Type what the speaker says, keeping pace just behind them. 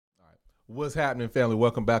What's happening, family?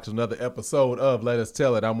 Welcome back to another episode of Let Us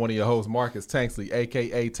Tell It. I'm one of your hosts, Marcus Tanksley,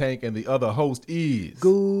 a.k.a. Tank, and the other host is...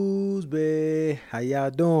 Gooseby. How y'all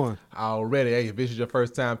doing? Already. Hey, if this is your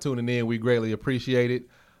first time tuning in, we greatly appreciate it.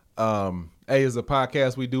 Is a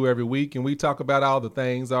podcast we do every week, and we talk about all the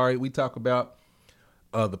things, all right? We talk about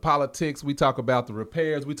the politics. We talk about the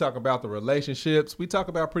repairs. We talk about the relationships. We talk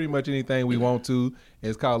about pretty much anything we want to.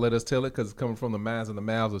 It's called Let Us Tell It because it's coming from the minds and the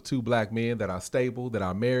mouths of two black men that are stable, that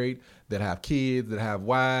are married, that have kids, that have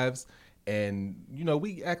wives. And, you know,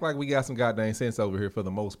 we act like we got some goddamn sense over here for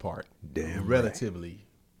the most part. Damn relatively,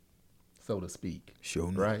 right. So to speak. Sure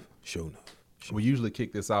enough. Right? Sure enough. We usually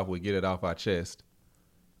kick this off. We get it off our chest.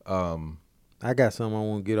 I got something I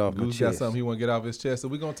want to get off my chest. Got something he want to get off his chest, so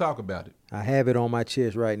we're going to talk about it. I have it on my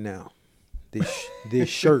chest right now. This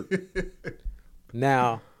shirt.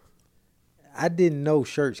 Now, I didn't know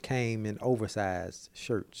shirts came in oversized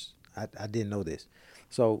shirts. I didn't know this.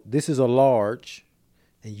 So this is a large,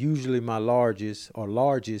 and usually my largest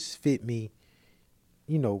fit me,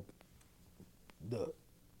 you know,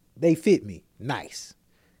 they fit me nice.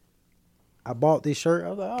 I bought this shirt. I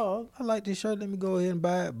was like, oh, I like this shirt. Let me go ahead and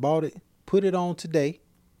buy it. Bought it. Put it on today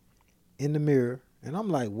in the mirror. And I'm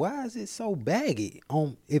like, why is it so baggy?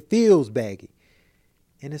 It feels baggy.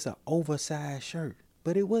 And it's an oversized shirt.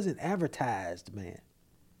 But it wasn't advertised, man.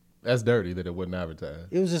 That's dirty that it wasn't advertised.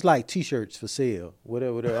 It was just like T-shirts for sale.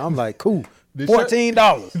 Whatever. I'm like, cool.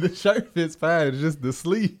 $14. The shirt fits fine. It's just the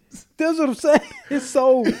sleeves. That's what I'm saying. It's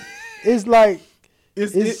like.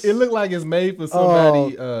 It looked like it's made for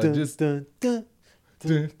somebody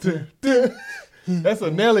That's a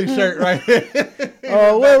Nelly shirt right there.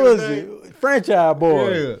 Oh, what was it? Franchise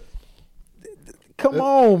Boy. Yeah. Come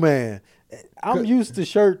on, man. I'm used to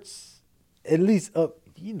shirts at least up,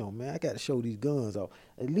 you know, man, I got to show these guns off.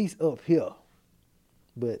 At least up here.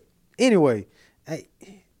 But anyway, hey,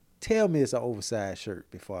 tell me it's an oversized shirt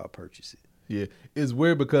before I purchase it. Yeah. It's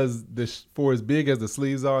weird because for as big as the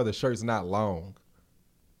sleeves are, the shirt's not long.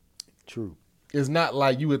 True. It's not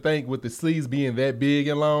like you would think with the sleeves being that big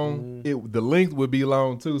and long, the length would be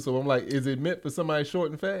long too. So I'm like, is it meant for somebody short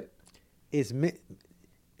and fat? It's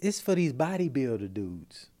for these bodybuilder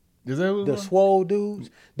dudes. Is that what the swole dudes?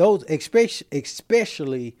 Those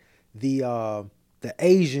especially the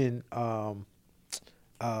Asian guys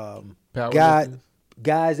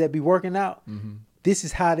that be working out. Mm-hmm. This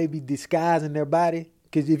is how they be disguising their body.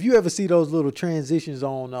 Because if you ever see those little transitions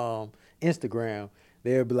on Instagram,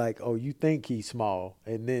 they'll be like, oh, you think he's small.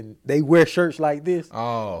 And then they wear shirts like this.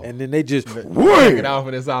 Oh. And then they just take it off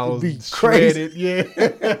and it's all be shredded. Crazy. Yeah.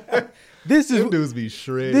 Them dudes be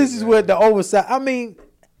shredded. This is what the oversized. I mean,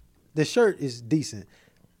 the shirt is decent.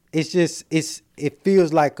 It's just it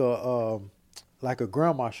feels like a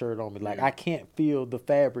grandma shirt on me. Like I can't feel the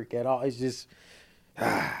fabric at all. It's just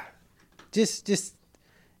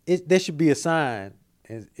there should be a sign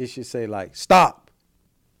and it should say like stop.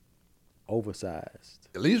 Oversized.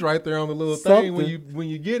 At least right there on the little thing when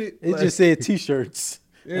you get it. It just said T-shirts.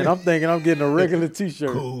 Yeah. And I'm thinking I'm getting a regular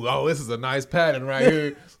T-shirt. Cool. Oh, this is a nice pattern right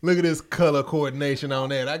here. Look at this color coordination on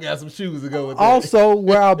that. I got some shoes to go with that. Also,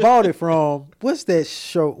 where I bought it from, what's that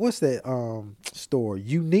store?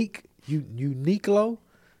 Uniqlo?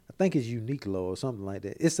 I think it's Uniqlo or something like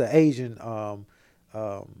that. It's an Asian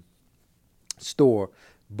store.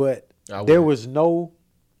 But there was no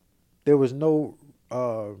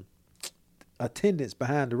attendants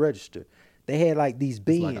behind the register. They had like these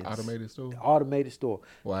bins. It's like an automated store.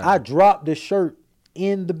 Wow. I dropped the shirt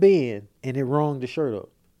in the bin and it rung the shirt up.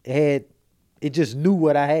 It just knew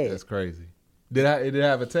what I had. That's crazy. Did it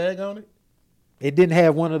have a tag on it? It didn't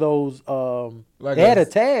have one of those. It had a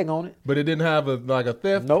tag on it, but it didn't have a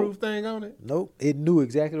theft-proof thing on it. Nope. It knew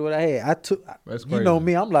exactly what I had. That's crazy. You know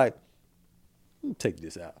me. I'm like, let me take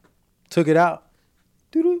this out. Took it out.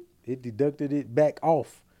 It deducted it back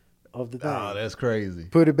off of the thing. Oh, that's crazy.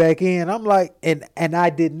 Put it back in. I'm like, and I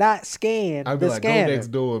did not scan I'd be the like, scanner. Go next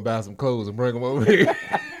door and buy some clothes and bring them over here.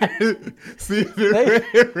 See if they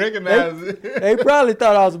recognize it. They probably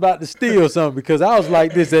thought I was about to steal something because I was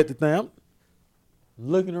like this at the time. I'm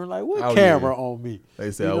looking at her like, what camera on me?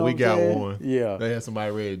 They said, we got one. Yeah. They had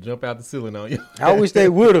somebody ready to jump out the ceiling on you. I wish they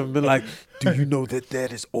would have been like, do you know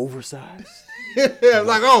that is oversized? Yeah,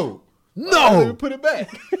 like, oh. No. Put it back.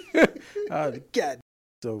 God.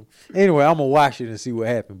 So anyway, I'm gonna watch it and see what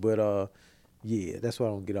happened. But yeah, that's why I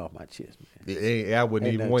don't get off my chest, man. I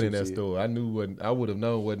wouldn't even went in that store. I would have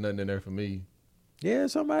known wasn't nothing in there for me. Yeah,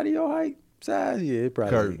 somebody your height, size. Yeah, it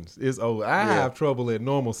probably curtains. It's over. I have trouble at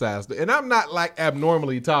normal size, and I'm not like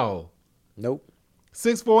abnormally tall. Nope.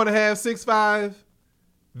 6'4.5", 6'5".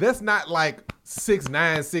 That's not like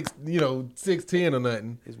 6'9", 6'10" or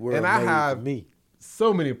nothing. This world And I made have for me.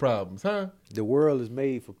 so many problems, huh? The world is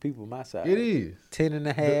made for people my size. It is. 10 and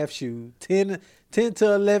a half shoes, 10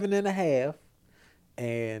 to 11 and a half,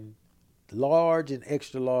 and large and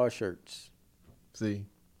extra large shirts. See,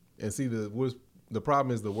 the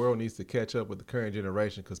problem is the world needs to catch up with the current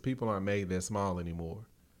generation because people aren't made that small anymore.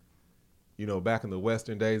 You know, back in the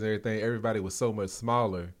Western days and everything, everybody was so much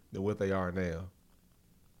smaller than what they are now.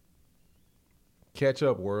 Catch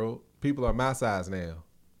up, world. People are my size now.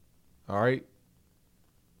 All right?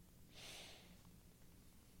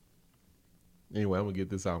 Anyway, I'm going to get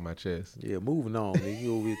this off my chest. Yeah, moving on, man.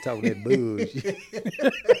 You over here talking that bullshit.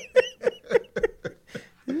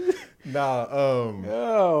 Nah,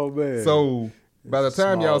 Oh, man. so by the It's a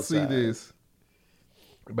time y'all small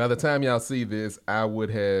see this, I would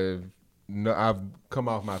have I've come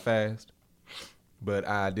off my fast, but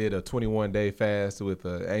I did a 21-day fast with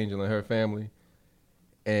Angel and her family,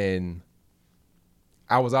 and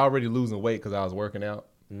I was already losing weight because I was working out,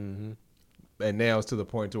 and now it's to the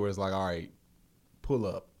point to where it's like, all right, pull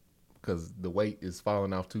up, because the weight is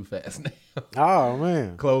falling off too fast now. Oh,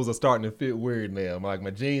 man. Clothes are starting to fit weird now. I'm like,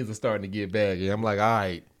 my jeans are starting to get baggy. I'm like, all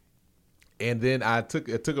right. And then I took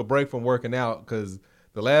a break from working out because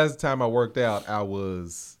the last time I worked out, it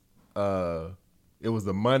was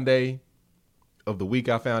the Monday of the week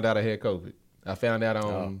I found out I had COVID. I found out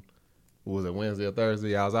on, what was it, Wednesday or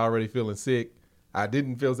Thursday? I was already feeling sick. I felt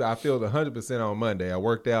 100% on Monday. I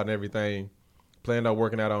worked out and everything. Planned on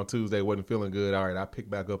working out on Tuesday. Wasn't feeling good. All right, I picked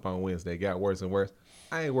back up on Wednesday. Got worse and worse.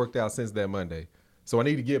 I ain't worked out since that Monday. So I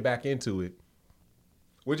need to get back into it.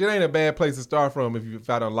 Which it ain't a bad place to start from if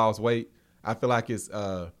I done lost weight. I feel like it's,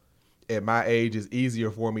 at my age, it's easier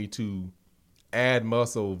for me to add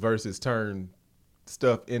muscle versus turn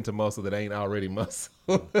stuff into muscle that ain't already muscle.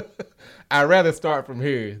 I'd rather start from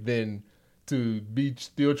here than to be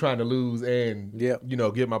still trying to lose and,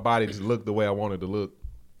 get my body to look the way I want it to look.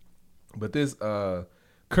 But this,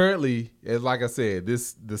 currently, as like I said,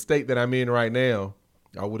 the state that I'm in right now,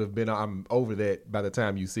 I'm over that by the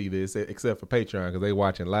time you see this, except for Patreon because they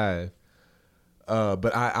watching live.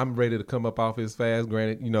 But I'm ready to come up off this fast.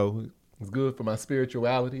 Granted, it's good for my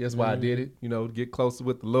spirituality. That's why I did it, to get closer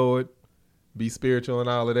with the Lord, be spiritual and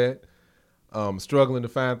all of that. Struggling to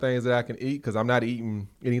find things that I can eat because I'm not eating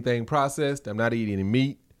anything processed. I'm not eating any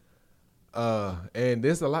meat. And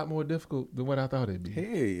this is a lot more difficult than what I thought it'd be. Hell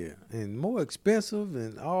yeah. And more expensive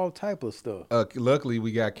and all type of stuff. Luckily,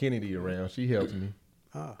 we got Kennedy around. She helps me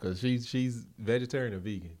because she's vegetarian or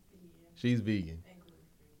vegan. She's vegan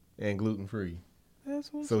and gluten free.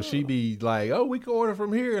 That's what's so up. she be like, "Oh, we can order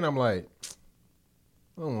from here," and I'm like,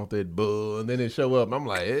 "I don't want that bull." And then it show up, and I'm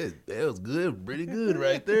like, "That was good, pretty good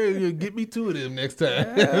right there. You get me two of them next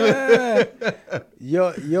time."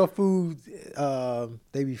 Your food,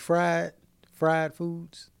 they be fried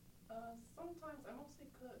foods. Sometimes I mostly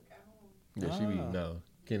cook at home. Yeah,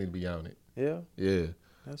 Kennedy be on it. Yeah.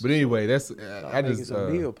 But anyway, that's I making just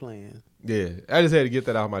some meal plan. Yeah, I just had to get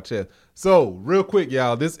that off my chest. So real quick,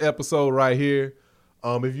 y'all, this episode right here,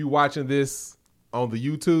 if you watching this on the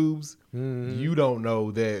YouTubes, you don't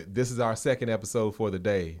know that this is our second episode for the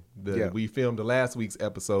day. We filmed the last week's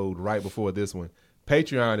episode right before this one.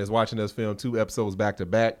 Patreon is watching us film 2 episodes back to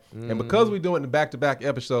back, and because we're doing the back to back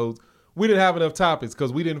episodes, we didn't have enough topics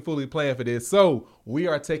because we didn't fully plan for this. So we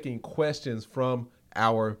are taking questions from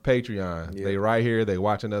our Patreon. They right here. They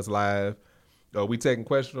watching us live. We taking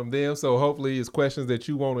questions from them. So hopefully it's questions that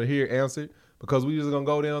you want to hear answered because we just going to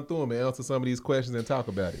go down through them and answer some of these questions and talk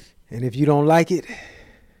about it. And if you don't like it,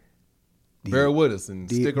 bear with us and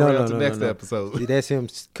stick around to next episode. See, that's him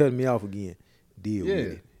cutting me off again. Deal with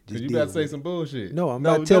it. Because you about to say some bullshit. No, I'm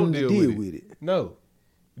not telling you to deal with it. No,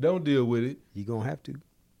 don't deal with it. You're going to have to.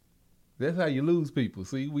 That's how you lose people.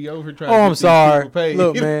 See, we over here trying to get I'm sorry. People paid.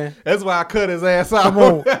 Look, man. That's why I cut his ass off. Come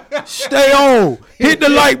on. Stay on. Hit the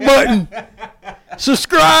like button.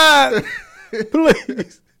 Subscribe.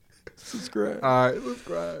 Please. Subscribe. All right,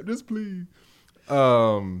 subscribe. Just please.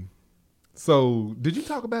 So, did you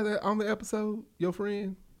talk about that on the episode, your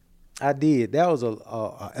friend? I did. That was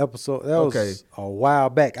a episode. That was a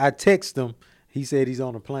while back. I texted him. He said he's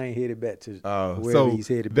on a plane headed back to wherever he's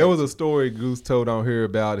headed back. There was a story Goose told on here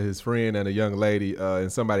about his friend and a young lady, and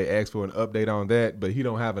somebody asked for an update on that, but he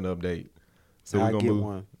don't have an update. So we're gonna move.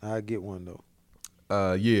 One. I'll get one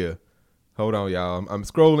though. Yeah. Hold on, y'all. I'm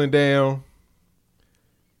scrolling down.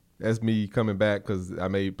 That's me coming back because I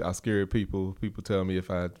scared people. People tell me if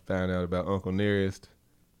I find out about Uncle Nearest.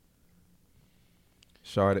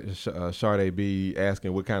 Sade B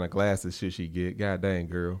asking what kind of glasses should she get. God dang,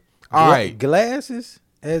 girl. All right. Glasses?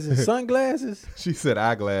 As in sunglasses? She said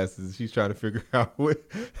eyeglasses. She's trying to figure out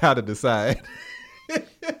how to decide.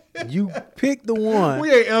 You pick the one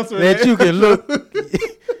We ain't answering that that. you can look.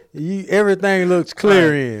 Everything looks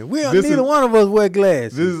clear in. Neither one of us wear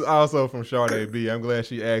glasses. This is also from Sade B. I'm glad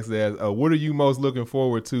she asked that. What are you most looking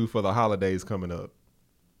forward to for the holidays coming up?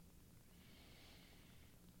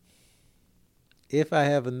 If I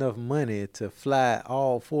have enough money to fly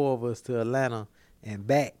all 4 of us to Atlanta and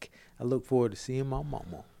back, I look forward to seeing my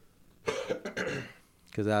mama.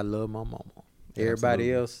 Because I love my mama.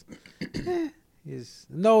 Everybody else is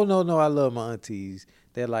no. I love my aunties.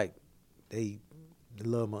 They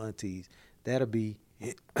love my aunties. That'll be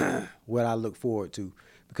what I look forward to,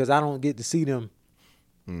 because I don't get to see them.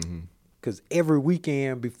 Because every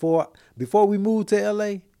weekend before we moved to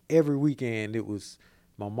LA, every weekend it was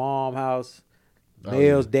my mom's house,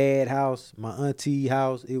 Mel's dad house, my auntie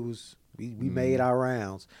house. It was we made our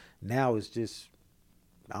rounds. Now it's just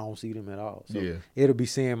I don't see them at all. So it'll be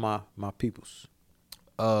seeing my peoples.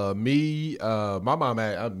 My mom,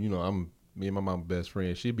 me and my mom best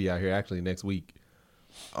friend. She'll be out here actually next week.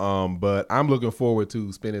 But I'm looking forward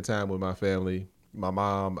to spending time with my family. My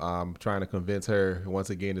mom, I'm trying to convince her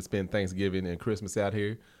once again to spend Thanksgiving and Christmas out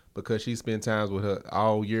here, because she spent times with her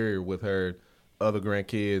all year with her other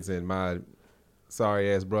grandkids and my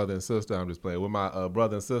sorry ass brother and sister. I'm just playing with my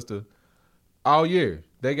brother and sister all year.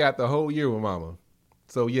 They got the whole year with mama.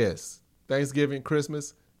 So yes, Thanksgiving,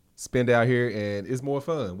 Christmas, spend out here, and it's more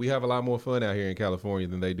fun. We have a lot more fun out here in California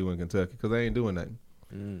than they do in Kentucky, because they ain't doing nothing.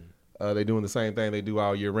 They doing the same thing they do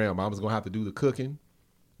all year round. Mama's gonna have to do the cooking.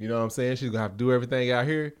 You know what I'm saying? She's gonna have to do everything out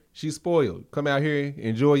here. She's spoiled. Come out here,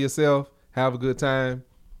 enjoy yourself, have a good time.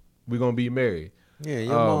 We're gonna be married. Yeah,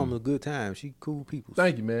 your mom a good time. She cool people.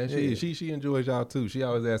 Thank you, man. She enjoys y'all too. She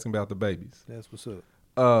always asking about the babies. That's what's up.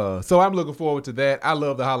 So I'm looking forward to that. I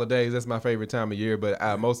love the holidays. That's my favorite time of year.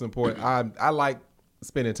 But most important, I like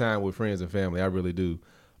spending time with friends and family. I really do.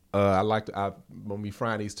 When we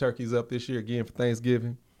frying these turkeys up this year again for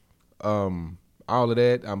Thanksgiving. All of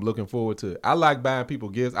that, I'm looking forward to. I like buying people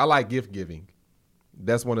gifts. I like gift giving.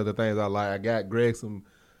 That's one of the things I like. I got Greg some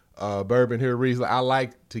bourbon here recently. I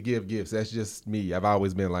like to give gifts. That's just me. I've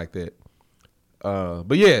always been like that.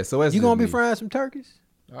 But yeah, so that's you gonna be me. frying some turkeys?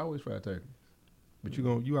 I always fry turkey. But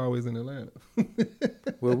you always in Atlanta.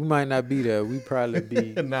 Well, we might not be there. We probably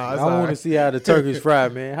be. Nah, I want to see how the turkey's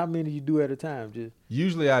fried, man. How many you do at a time? Just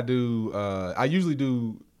usually I do. I used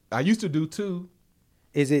to do 2.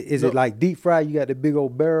 Is it like deep fry? You got the big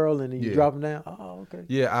old barrel and then you drop them down. Oh, okay.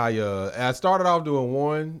 Yeah, I started off doing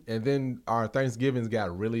 1, and then our Thanksgivings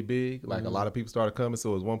got really big. Like a lot of people started coming,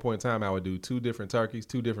 so at one point in time I would do 2 different turkeys,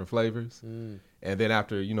 2 different flavors. And then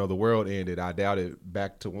after the world ended, I dialed it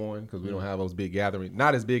back to 1, because we don't have those big gatherings,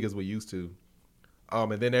 not as big as we used to.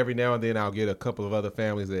 And then every now and then I'll get a couple of other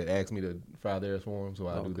families that ask me to fry theirs for them, so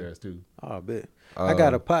I'll do theirs too. Oh, I bet. I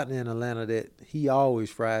got a partner in Atlanta that he always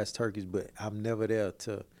fries turkeys, but I'm never there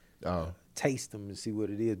to taste them and see what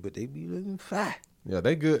it is. But they be looking fine. Yeah,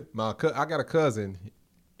 they good. I got a cousin.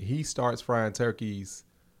 He starts frying turkeys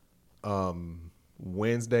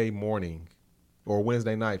Wednesday morning or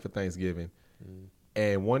Wednesday night for Thanksgiving.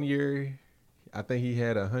 And one year, I think he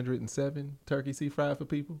had 107 turkeys he fried for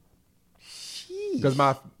people. Because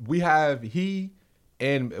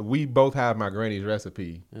he both have my granny's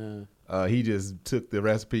recipe. He just took the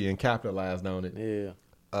recipe and capitalized on it. Yeah.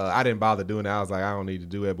 I didn't bother doing it. I was like, I don't need to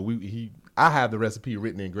do it. But I have the recipe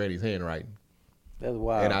written in Granny's handwriting. That's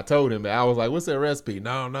wild. And I told him, I was like, what's that recipe?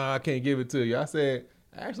 No, I can't give it to you. I said,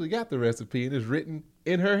 I actually got the recipe, and it's written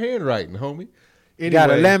in her handwriting, homie. Anyway,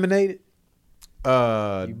 got it laminated?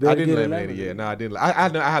 I didn't laminate it yet. No, I didn't. I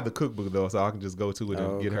have the cookbook though, so I can just go to it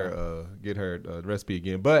and get her recipe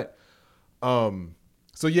again. But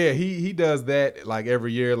so yeah, he does that like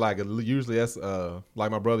every year. Like usually that's like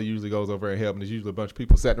my brother usually goes over and help, and there's usually a bunch of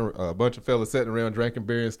people a bunch of fellas sitting around drinking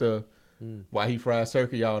beer and stuff while he fries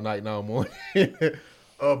turkey all night and all morning.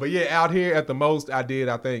 But yeah, out here at the most I did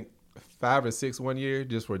I think 5 or 6 one year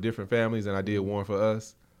just for different families, and I did one for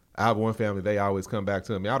us. I have one family, they always come back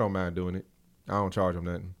to me. I don't mind doing it. I don't charge them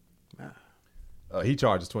nothing. He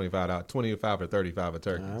charges $25 or $35 a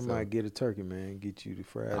turkey. I might get a turkey, man. Get you to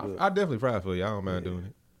fry it up. I definitely fry it for you. I don't mind doing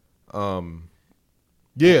it.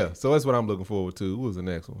 Yeah, so that's what I'm looking forward to. What was the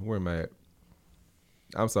next one? Where am I at?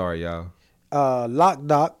 I'm sorry, y'all. Lock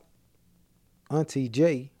Doc, Auntie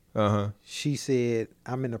J. She said,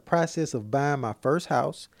 I'm in the process of buying my first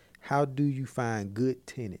house. How do you find good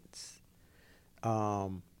tenants?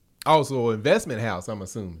 Also, investment house, I'm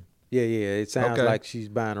assuming. Yeah. It sounds like she's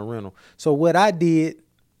buying a rental. So what I did,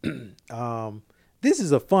 this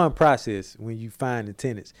is a fun process when you find the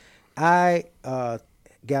tenants. I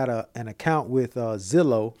got an account with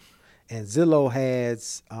Zillow, and Zillow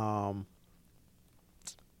has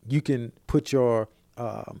you can put your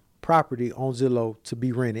property on Zillow to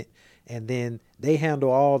be rented, and then they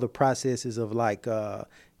handle all the processes of like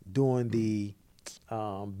doing the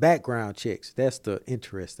background checks. That's the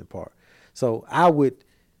interesting part. So I would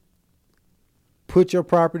put your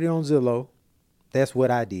property on Zillow. That's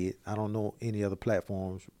what I did. I don't know any other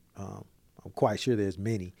platforms. I'm quite sure there's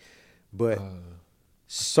many, but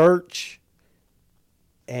search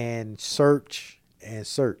and search and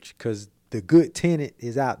search, because the good tenant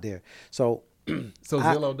is out there. So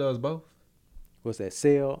Zillow does both? What's that?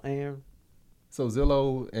 Sell and? So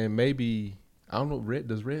Zillow and maybe, I don't know,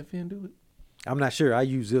 does Redfin do it? I'm not sure. I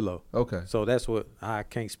use Zillow. Okay. So that's what I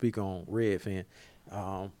can't speak on Redfin.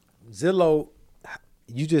 Zillow,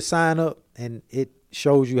 you just sign up and it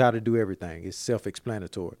shows you how to do everything. It's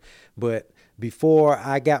self-explanatory. But before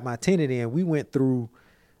I got my tenant in, we went through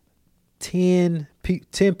 10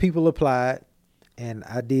 people applied, and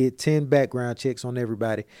I did 10 background checks on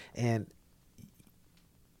everybody. And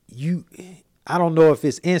I don't know if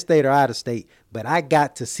it's in state or out of state, but I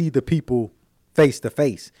got to see the people face to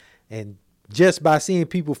face. And just by seeing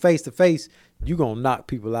people face to face, you're going to knock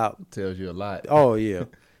people out. Tells you a lot. Oh, yeah.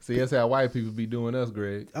 See, that's how white people be doing us,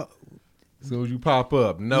 Greg. As soon as you pop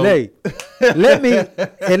up, no. Hey,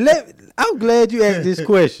 I'm glad you asked this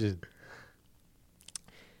question.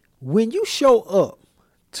 When you show up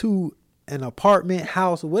to an apartment,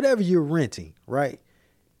 house, or whatever you're renting, right?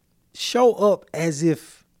 Show up as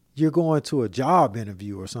if you're going to a job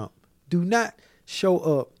interview or something. Do not show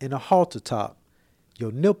up in a halter top.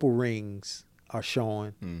 Your nipple rings are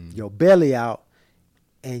showing, your belly out,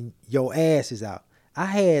 and your ass is out. I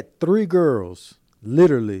had 3 girls,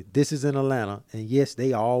 literally, this is in Atlanta, and yes,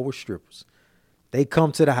 they all were strippers. They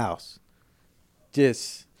come to the house.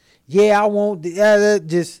 Just, I want,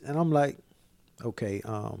 and I'm like, okay,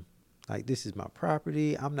 like, this is my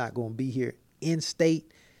property. I'm not going to be here in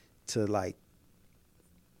state to, like,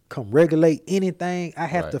 come regulate anything. I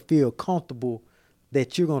have to feel comfortable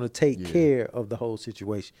that you're going to take care of the whole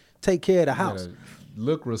situation. Take care of the house.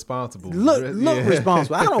 Look responsible. Look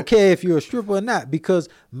responsible. I don't care if you're a stripper or not, because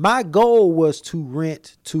my goal was to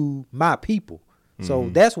rent to my people. So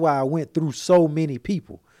that's why I went through so many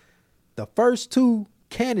people. The first 2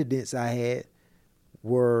 candidates I had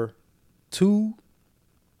were 2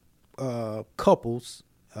 couples,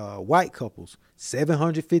 white couples,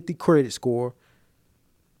 750 credit score,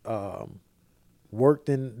 worked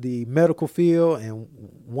in the medical field, and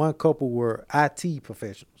one couple were IT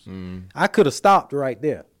professionals. I could have stopped right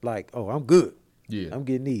there. Like, oh, I'm good. Yeah. I'm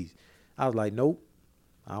getting these. I was like, nope,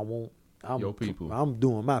 I won't. Your people. I'm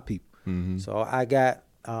doing my people. So I got,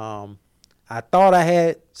 I thought I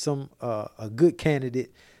had a good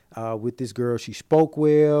candidate with this girl. She spoke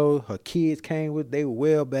well. Her kids came with, they were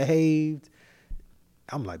well behaved.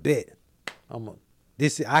 I'm like, bet. I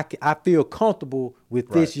feel comfortable with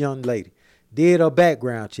this young lady. Did a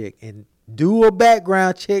background check, and do a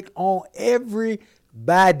background check on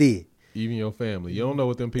everybody. Even your family. You don't know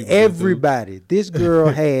what them people Everybody. This girl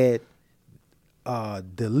had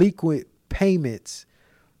delinquent payments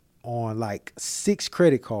on like 6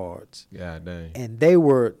 credit cards. God dang. And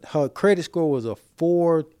her credit score was a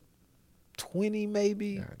 420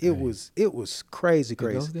 maybe. It was crazy. It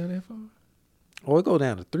goes down that far? Or it go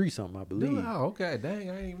down to 3 something, I believe. Oh, okay. Dang,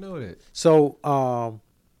 I didn't even know that. So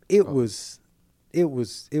it was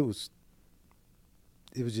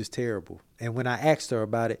just terrible. And when I asked her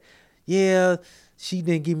about it, she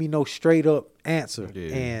didn't give me no straight up answer.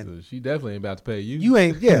 Yeah, and so she definitely ain't about to pay you. you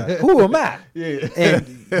ain't, who am I? Yeah.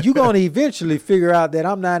 And you're going to eventually figure out that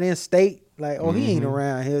I'm not in state. Like, he ain't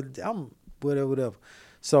around here. I'm whatever.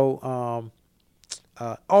 So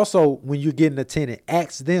also, when you're getting a tenant,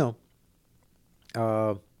 ask them,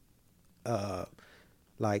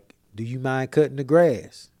 like, do you mind cutting the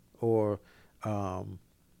grass? Or are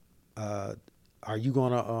you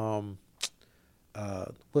gonna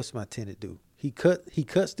what's my tenant do? He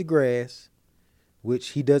cuts the grass, which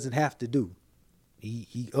he doesn't have to do.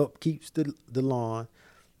 He upkeeps the lawn.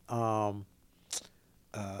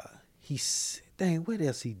 What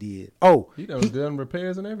else he did? Oh, he done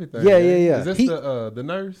repairs and everything. Yeah. Is this the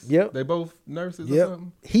nurse? Yep. They both nurses or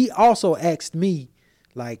something? He also asked me,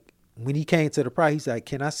 like, when he came to the price, he's like,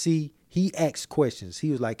 can I see? He asked questions.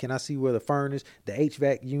 He was like, can I see where the furnace, the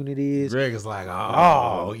HVAC unit is? Greg is like,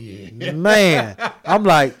 oh yeah. Man. I'm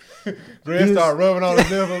like. Greg started rubbing on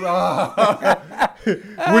his nipples. What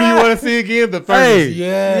do you want to see again? The furnace.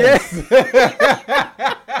 Yes.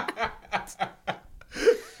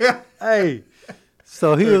 Hey.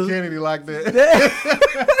 So he was. Kennedy like that.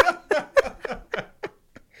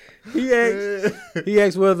 He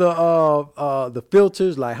asked whether the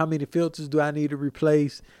filters, like how many filters do I need to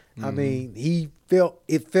replace. I mean,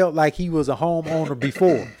 it felt like he was a homeowner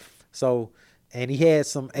before. So, and he had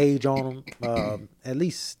some age on him, at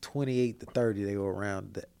least 28 to 30. They were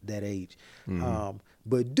around that age.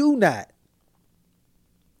 But do not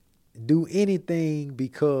do anything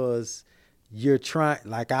because you're trying,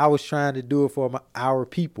 like I was trying to do it for our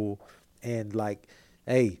people, and like,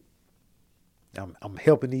 hey, I'm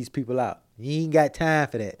helping these people out. You ain't got time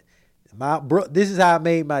for that. This is how I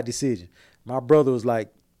made my decision. My brother was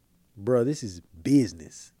like, bro, this is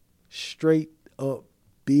business. Straight up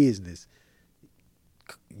business.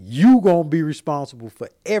 You gonna be responsible for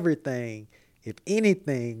everything if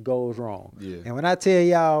anything goes wrong. Yeah. And when I tell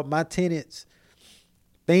y'all, my tenants,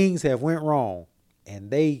 things have went wrong, and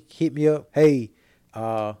they hit me up, hey,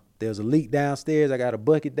 there's a leak downstairs. I got a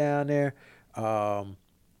bucket down there. I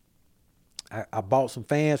bought some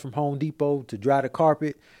fans from Home Depot to dry the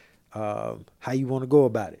carpet. How you want to go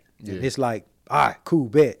about it? Yeah. And it's like, all right, cool,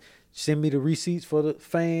 bet. Send me the receipts for the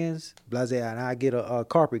fans, blase, and I get a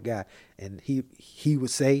carpet guy. And he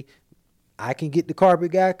would say, I can get the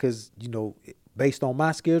carpet guy because, you know, based on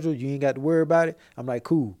my schedule, you ain't got to worry about it. I'm like,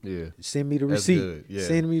 cool. Yeah. Send me the receipt. Good. Yeah.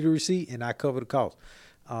 Send me the receipt, and I cover the cost.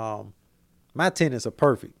 My tenants are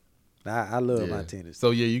perfect. I love my tenants.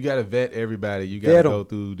 So, yeah, you got to vet everybody. You got to go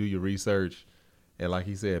through, do your research. And like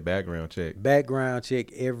he said, background check. Background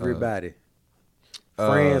check everybody.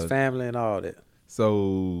 Friends, family, and all that.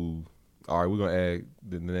 So, all right, we're going to add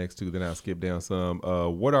the next two, then I'll skip down some.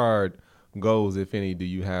 What are goals, if any, do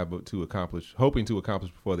you have hoping to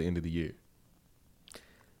accomplish before the end of the year?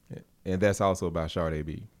 And that's also by Sade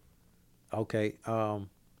B. Okay.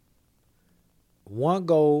 One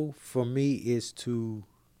goal for me is to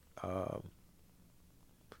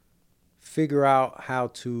figure out how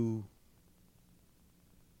to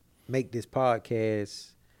make this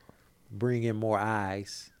podcast bring in more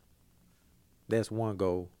eyes. That's one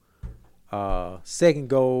goal. Second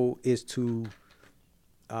goal is to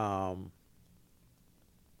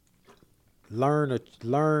learn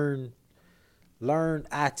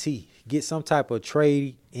IT, get some type of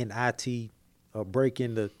trade in IT, or break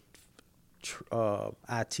in the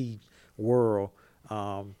IT world.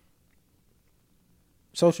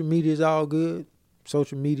 Social media is all good.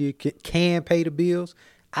 Social media can pay the bills.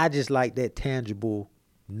 I just like that tangible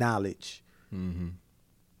knowledge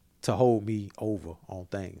to hold me over on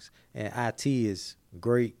things. And IT is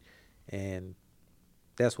great, and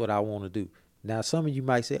that's what I want to do. Now, some of you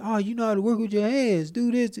might say, oh, you know how to work with your hands,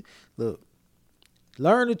 do this. Look,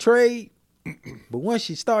 learn the trade, but once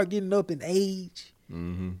you start getting up in age,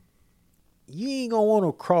 you ain't going to want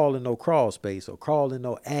to crawl in no crawl space or crawl in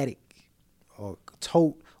no attic or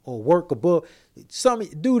tote or work above.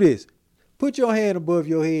 Do this. Put your hand above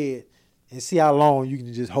your head and see how long you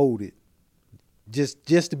can just hold it.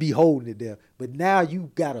 Just to be holding it there. But now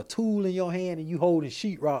you got a tool in your hand and you holding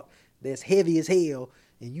sheetrock that's heavy as hell,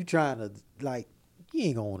 and you trying to, like, you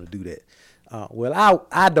ain't gonna want to do that. Well,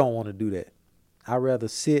 I don't want to do that. I'd rather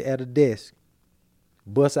sit at a desk,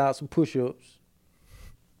 bust out some push-ups,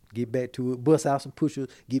 get back to it, bust out some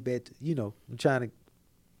push-ups, get back to, I'm trying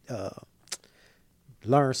to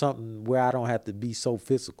learn something where I don't have to be so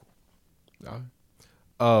physical.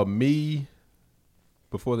 Me,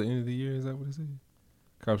 before the end of the year, is that what it said?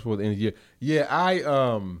 Comes before the end of the year. Yeah, I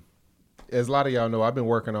as a lot of y'all know, I've been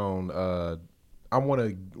working on I want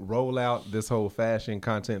to roll out this whole fashion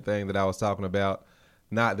content thing that I was talking about.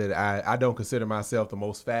 Not that I don't consider myself the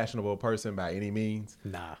most fashionable person by any means.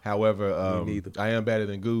 Nah. However, me neither. I am better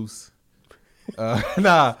than Goose.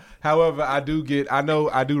 However, I do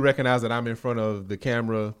recognize that I'm in front of the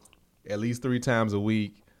camera at least 3 times a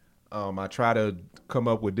week. I try to come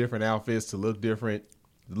up with different outfits to look different,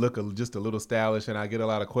 just a little stylish, and I get a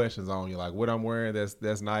lot of questions on you, like what I'm wearing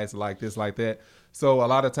that's nice, like this, like that. So a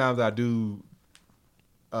lot of times I do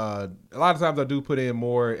put in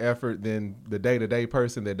more effort than the day-to-day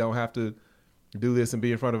person that don't have to do this and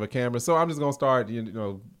be in front of a camera. So I'm just gonna start,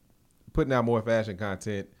 putting out more fashion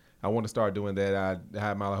content. I want to start doing that. I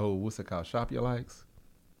have my whole, what's it called, Shop Your Likes,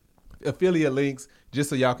 affiliate links, just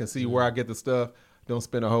so y'all can see where I get the stuff. Don't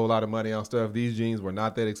spend a whole lot of money on stuff. These jeans were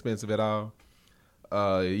not that expensive at all.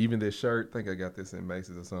 Even this shirt, I think I got this in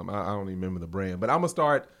Macy's or something. I don't even remember the brand. But I'm going to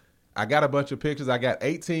start. I got a bunch of pictures. I got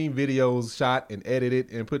 18 videos shot and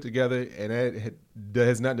edited and put together. And that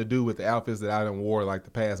has nothing to do with the outfits that I done wore like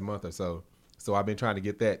the past month or so. So I've been trying to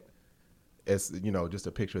get that as, just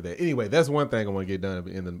a picture of that. Anyway, that's one thing I want to get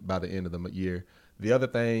done by the end of the year. The other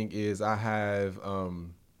thing is I have,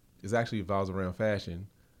 it actually revolves around fashion.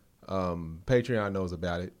 Patreon knows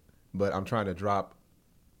about it, but I'm trying to drop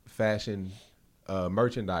fashion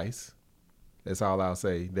merchandise. That's all I'll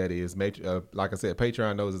say. That is, like I said,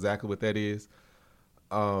 Patreon knows exactly what that is.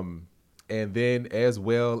 And then as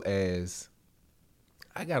well as,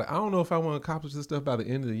 I don't know if I want to accomplish this stuff by the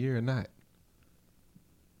end of the year or not.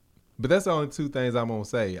 But that's the only two things I'm gonna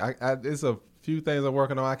say. It's a few things I'm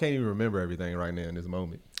working on. I can't even remember everything right now in this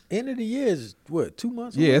moment. End of the year is what, 2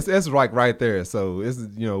 months? Yeah, it's like right there. So it's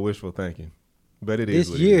wishful thinking, but it is.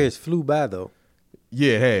 This year has flew by though.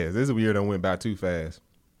 Yeah, it has. This year done went by too fast.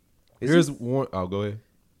 One. Oh, go ahead.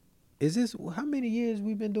 Is this how many years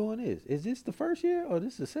we've been doing this? Is this the first year or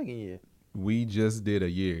this the second year? We just did a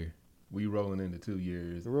year. We rolling into 2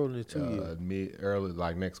 years. We're rolling into 2 years. Early,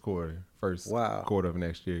 like next quarter, first Wow. quarter of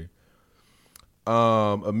next year.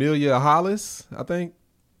 Amelia Hollis, I think.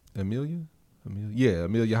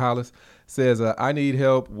 Amelia Hollis says, I need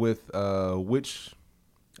help with which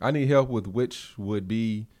would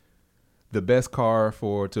be the best car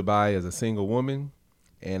to buy as a single woman,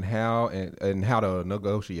 and how to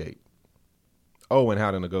negotiate. Oh, and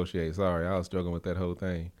how to negotiate. Sorry, I was struggling with that whole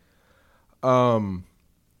thing.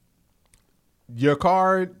 Your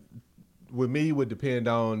car with me would depend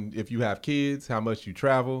on if you have kids, how much you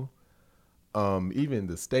travel, even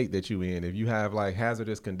the state that you in. If you have like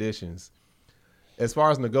hazardous conditions. As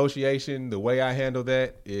far as negotiation, the way I handle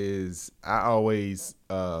that is I always,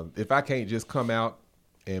 if I can't just come out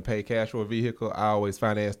and pay cash for a vehicle, I always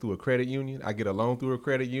finance through a credit union. I get a loan through a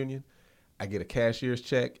credit union. I get a cashier's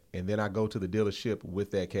check, and then I go to the dealership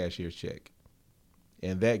with that cashier's check.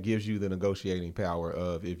 And that gives you the negotiating power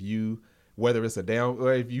of whether it's a down,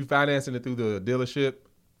 or if you financing it through the dealership,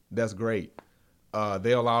 that's great.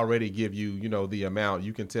 They'll already give you, the amount.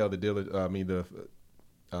 You can tell the dealer,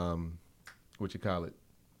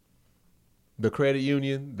 the credit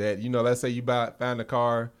union that, let's say you find a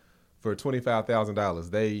car for $25,000.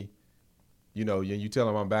 They, and you tell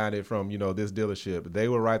them I'm buying it from, this dealership. They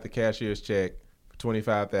will write the cashier's check for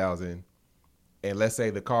 $25,000. And let's say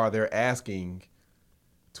the car they're asking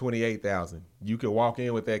 $28,000. You can walk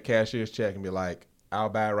in with that cashier's check and be like, I'll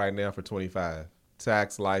buy it right now for $25,000.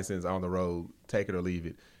 Tax, license, on the road, take it or leave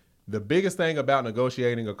it. The biggest thing about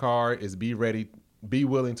negotiating a car is be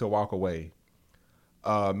willing to walk away.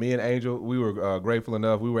 Me and Angel, we were grateful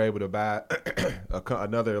enough. We were able to buy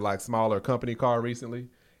another like smaller company car recently.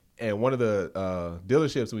 And one of the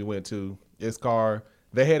dealerships we went to, this car,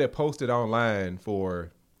 they had it posted online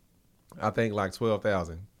for, I think, like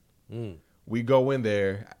 $12,000. We go in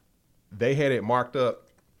there, they had it marked up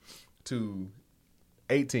to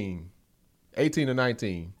 18 to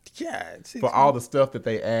 19. Yeah, for all the stuff that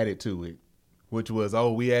they added to it, which was,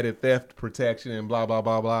 we added theft protection and blah blah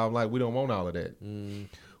blah blah. I'm like, we don't want all of that.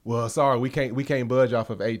 Well, sorry, we can't budge off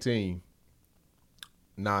of 18.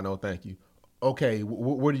 Nah, no, thank you. Okay,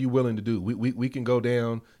 what are you willing to do? We can go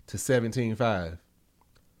down to 17.5.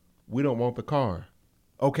 We don't want the car.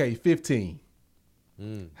 Okay, 15.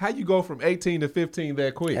 How you go from 18 to 15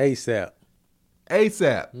 that quick? ASAP.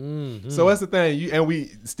 So that's the thing. And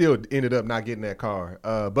we still ended up not getting that car.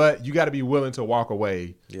 But you got to be willing to walk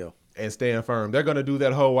away. Yeah. And stand firm. They're going to do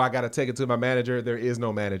that whole, I got to take it to my manager. There is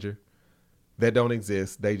no manager. That don't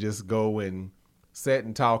exist. They just go and sit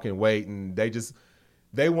and talk and wait. And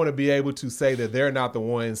they want to be able to say that they're not the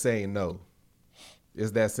one saying no.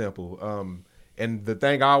 It's that simple. And the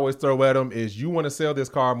thing I always throw at them is, you want to sell this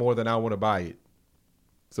car more than I want to buy it.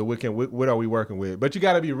 So what are we working with? But you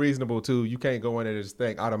got to be reasonable too. You can't go in there and just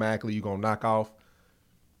think automatically you're going to knock off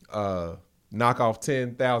 $10,000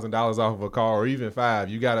 off of a car, or even $5,000.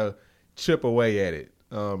 You got to chip away at it.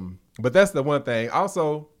 But that's the one thing.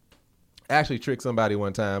 Also, actually tricked somebody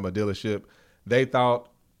one time, a dealership. They thought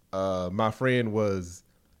my friend was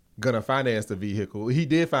going to finance the vehicle. He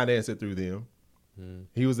did finance it through them.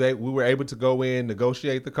 We were able to go in,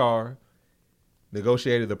 negotiate the car,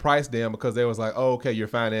 negotiated the price down, because they was like, okay, you're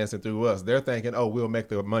financing through us. They're thinking, we'll make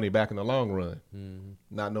the money back in the long run.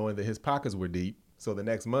 Not knowing that his pockets were deep. So the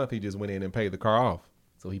next month he just went in and paid the car off.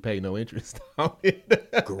 So he paid no interest on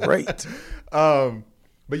it. Great.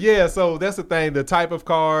 But yeah, so that's the thing. The type of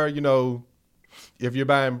car, if you're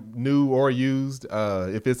buying new or used,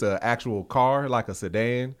 if it's an actual car, like a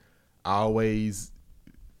sedan, I always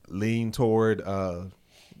lean toward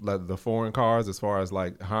like the foreign cars, as far as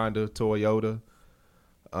like Honda, Toyota,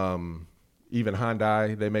 even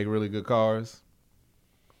Hyundai. They make really good cars.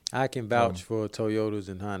 I can vouch for Toyotas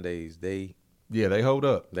and Hyundais. They hold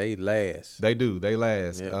up. They last. They do. They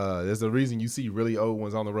last. Yeah. There's a reason you see really old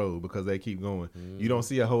ones on the road, because they keep going. You don't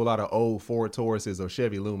see a whole lot of old Ford Tauruses or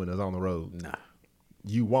Chevy Luminas on the road. Nah.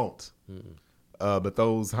 You won't. But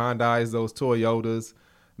those Hyundais, those Toyotas,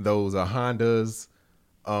 those Hondas,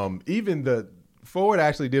 even Ford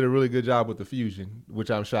actually did a really good job with the Fusion, which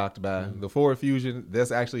I'm shocked by. The Ford Fusion,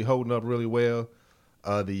 that's actually holding up really well.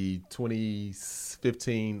 The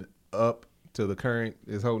 2015 up to the current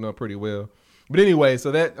is holding up pretty well. But anyway,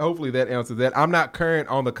 so that hopefully that answers that. I'm not current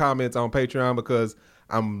on the comments on Patreon because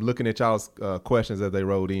I'm looking at y'all's questions as they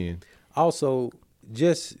wrote in. Also,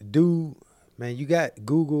 just do, man, you got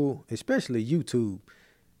Google, especially YouTube.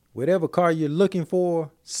 Whatever car you're looking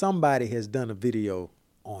for, somebody has done a video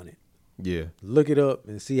on it. Yeah. Look it up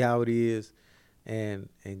and see how it is and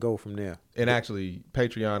go from there. And actually,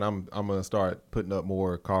 Patreon, I'm gonna start putting up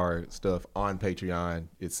more car stuff on Patreon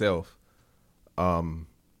itself.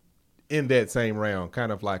 In that same round,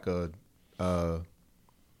 kind of like a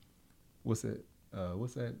what's that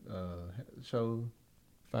show?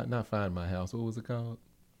 Not Find My House. What was it called?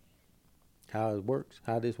 How it works?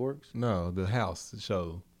 How this works? No, the house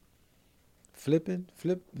show. Flip?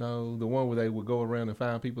 No, the one where they would go around and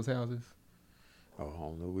find people's houses. Oh, I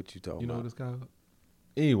don't know what you talking You know about. what it's called?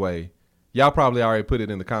 Anyway, y'all probably already put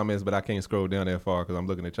it in the comments, but I can't scroll down that far because I'm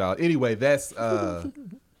looking at y'all. Anyway, that's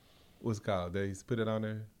what's it called? They put it on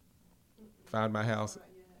there. Find My House.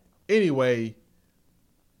 Anyway,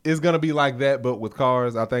 it's gonna be like that, but with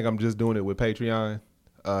cars. I think I'm just doing it with Patreon,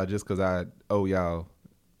 just because I owe y'all.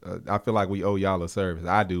 I feel like we owe y'all a service.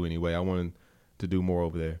 I do anyway. I wanted to do more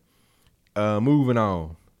over there. Moving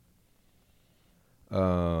on.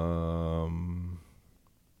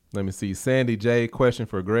 Let me see. Sandy J, question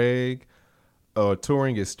for Greg.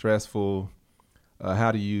 Touring is stressful.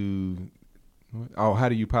 How do you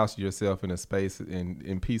posture yourself in a space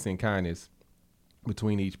in peace and kindness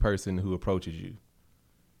between each person who approaches you?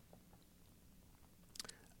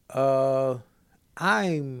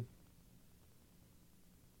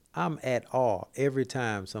 I'm at awe every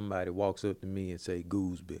time somebody walks up to me and say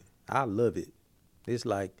Gooseby. I love it. It's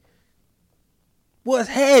like, what's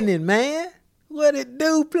happening, man? What it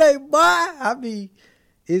do, playboy? I mean,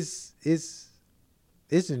 it's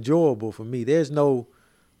enjoyable for me. There's no,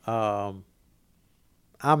 I'm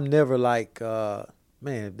never like, man,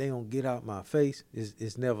 if they don't get out my face,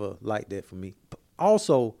 it's never like that for me.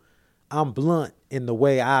 Also, I'm blunt in the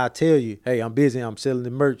way I tell you, hey, I'm busy, I'm selling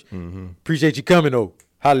the merch. Mm-hmm. Appreciate you coming, though.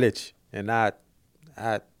 Holla at you. And I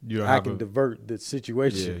can divert the Yeah,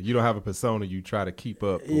 situation. you don't have a persona you try to keep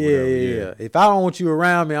up. Or Yeah, whatever. yeah. If I don't want you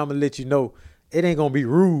around me, I'm gonna let you know. It ain't gonna be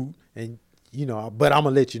rude, and but I'm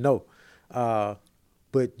gonna let you know.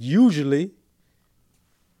 But usually,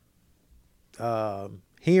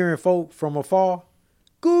 hearing folk from afar,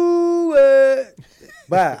 but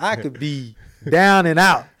I could be down and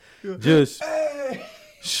out, just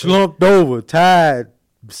slumped over, tired,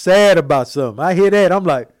 sad about something. I hear that, I'm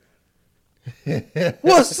like,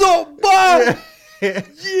 what's up, boy? Yeah.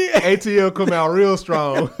 ATL come out real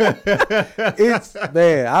strong.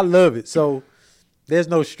 Man, I love it. So there's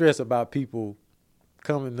no stress about people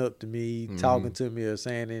coming up to me, talking to me, or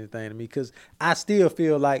saying anything to me, because I still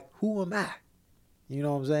feel like, who am I? You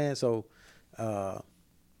know what I'm saying? So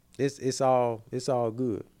it's all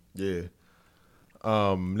good. Yeah.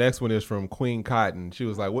 Next one is from Queen Cotton. She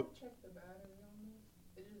was like, "What?" Check the battery on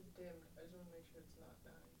this. It is dimmed. I just want to make sure it's not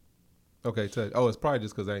dying. Okay, touch. Oh, it's probably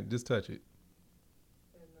just because I ain't just touch it.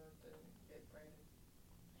 And then get brighter.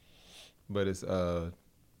 But it's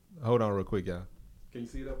hold on real quick, y'all. Can you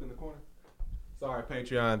see it up in the corner? Sorry,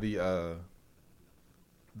 Patreon.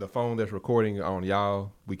 The phone that's recording on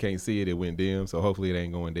y'all, we can't see it. It went dim, so hopefully it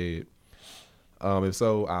ain't going dead. If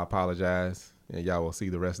so, I apologize, and y'all will see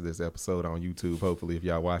the rest of this episode on YouTube. Hopefully, if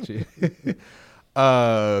y'all watch it.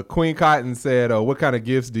 Queen Cotton said, "What kind of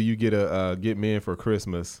gifts do you get men for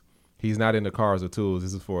Christmas? He's not into cars or tools.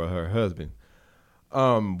 This is for her husband.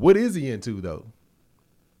 What is he into though?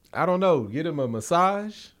 I don't know. Get him a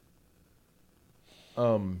massage.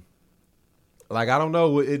 Like, I don't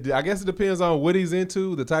know. I guess it depends on what he's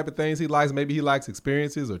into, the type of things he likes. Maybe he likes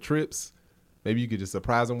experiences or trips. Maybe you could just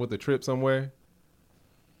surprise him with a trip somewhere.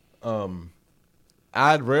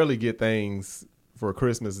 I'd rarely get things for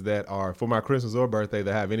Christmas that are, for my Christmas or birthday,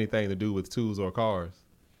 that have anything to do with tools or cars.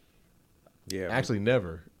 Yeah. Actually,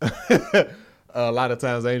 never. A lot of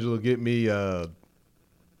times Angel will get me a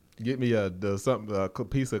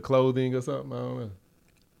piece of clothing or something. I don't know.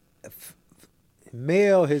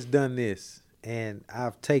 Mel has done this, and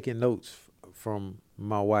I've taken notes from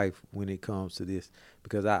my wife when it comes to this,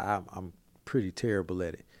 because I'm pretty terrible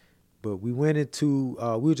at it. But we went into,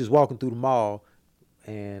 we were just walking through the mall,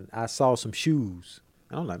 and I saw some shoes.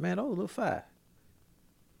 And I'm like, man, those look fire.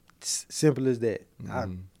 Simple as that. I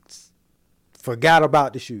forgot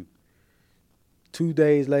about the shoe. 2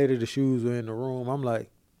 days later, the shoes were in the room. I'm like,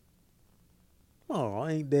 oh,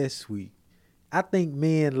 ain't that sweet? I think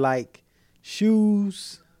men like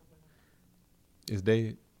Shoes. It's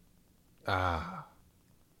dead. Ah.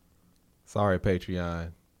 Sorry,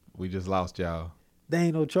 Patreon. We just lost y'all. They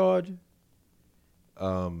ain't no charger.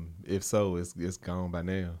 If so, it's gone by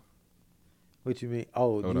now. What you mean?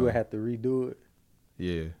 Oh, Hold you would on. have to redo it.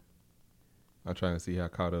 Yeah. I'm trying to see how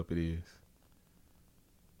caught up it is.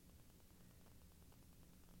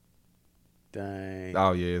 Dang.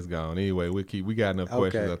 Oh yeah, it's gone. Anyway, we got enough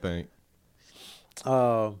questions, I think.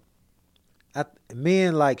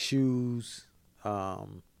 Men like shoes.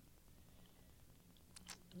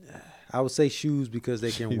 I would say shoes because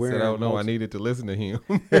they can He wear said, them. "Oh no, I needed to listen to him."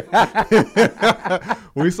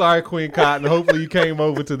 We sorry, Queen Cotton. Hopefully, you came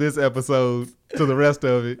over to this episode to the rest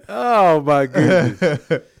of it. Oh my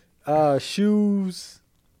goodness. Shoes.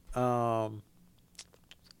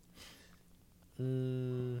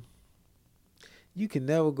 You can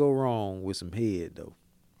never go wrong with some head though.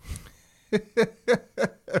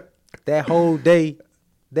 That whole day,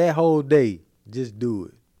 just do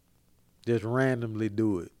it. Just randomly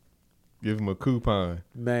do it. Give him a coupon.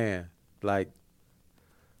 Man, like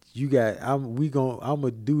I'm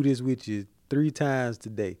gonna do this with you 3 times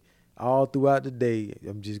today. All throughout the day,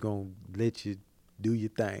 I'm just gonna let you do your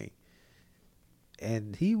thing.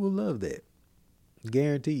 And he will love that.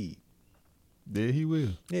 Guaranteed. Yeah, he will.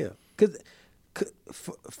 Yeah. Cause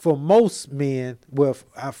for most men, well,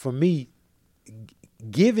 for me,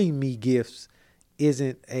 giving me gifts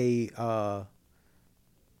isn't a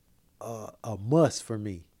must for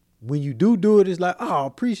me. When you do it, it's like, oh, I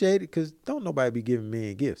appreciate it, because don't nobody be giving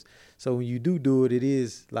men gifts. So when you do it, it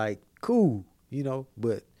is like cool,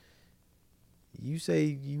 but you say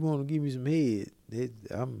you want to give me some head,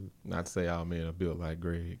 I'm Not to say all men are built like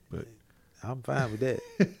Greg, but fine with that.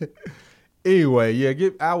 anyway, yeah,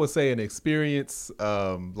 I would say an experience,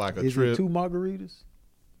 like a Is trip. it 2 margaritas?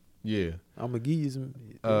 Yeah. I'm gonna give you some.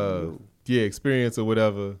 Yeah, experience or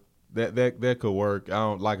whatever. That could work.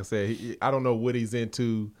 Like I said, I don't know what he's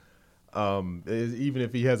into. Even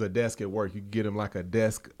if he has a desk at work, you can get him like a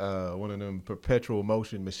desk, one of them perpetual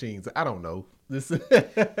motion machines. I don't know.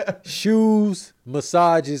 Shoes,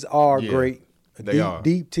 massages are Yeah, great. they are.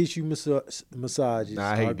 Deep tissue massages Nah,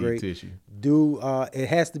 I are hate deep great. tissue. It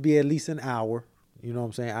has to be at least an hour. You know what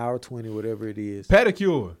I'm saying? Hour 20, whatever it is.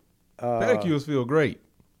 Pedicure. Pedicures feel great.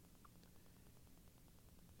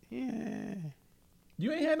 Yeah.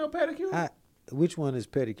 You ain't had no pedicure? Which one is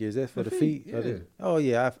pedicure? Is that for The the feet, feet? yeah. Oh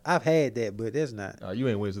yeah, I've had that, but that's not. You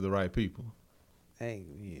ain't went to the right people.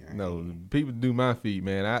 Yeah, No, people do my feet,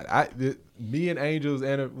 man. Me and Angel's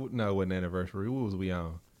it wasn't anniversary. What was we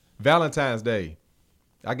on? Valentine's Day.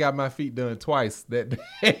 I got my feet done twice that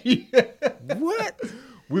day. What?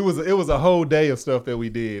 It was a whole day of stuff that we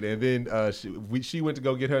did, and then she went to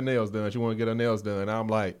go get her nails done. She wanted to get her nails done. I'm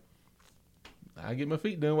like, I get my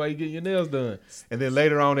feet done while you get your nails done. And then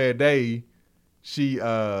later on that day, she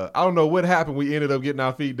I don't know what happened. We ended up getting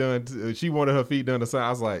our feet done. She wanted her feet done. So I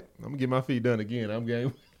was like, I'm gonna get my feet done again. I'm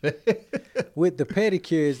game. With the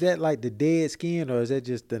pedicure, is that like the dead skin, or is that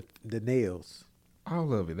just the nails?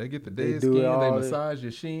 All of it. They get the They dead do it skin. They all. massage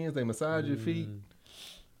your shins. They massage your feet.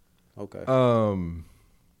 Okay,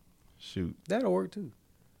 Shoot. that'll work too.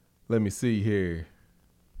 Let me see here.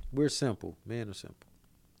 We're simple. Men are simple.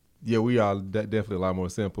 Yeah, we are definitely a lot more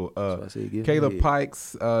simple. So I said, give Kayla me head.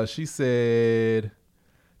 Pikes, she said,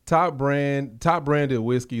 top branded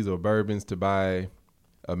whiskeys or bourbons to buy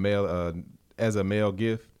as a male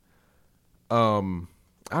gift. I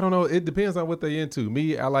don't know. It depends on what they into.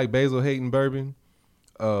 Me, I like Basil Hayden bourbon,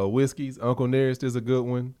 whiskeys. Uncle Nearest is a good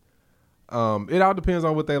one. It all depends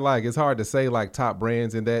on what they like. It's hard to say like top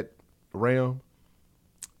brands in that realm.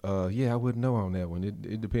 Yeah, I wouldn't know on that one.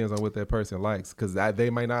 It depends on what that person likes, because they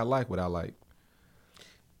might not like what I like.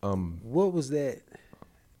 What was that?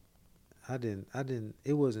 I didn't.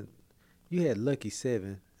 It wasn't. You had Lucky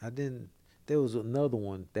 7. I didn't. There was another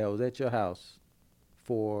one that was at your house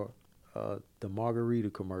for the margarita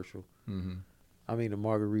commercial. Mm-hmm. I mean the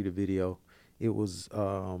margarita video. It was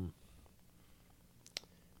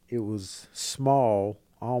small,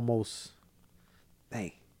 almost.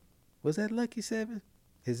 Hey, was that Lucky 7?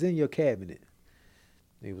 It's in your cabinet.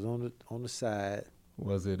 It was on the side.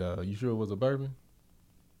 Was it? You sure it was a bourbon?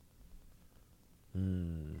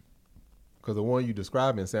 Because the one you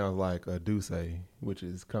describing sounds like a Douce, which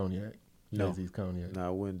is cognac. No. Jay-Z's cognac. No, I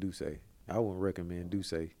wouldn't Douce. I wouldn't recommend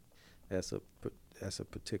Douce. That's a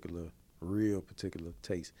real particular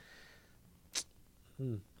taste.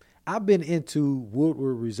 I've been into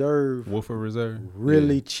Woodward Reserve. Woodford Reserve.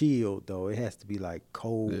 Really chilled though. It has to be like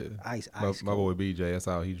cold, Yeah. ice My boy cold. BJ, that's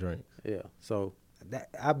all he drinks. Yeah. So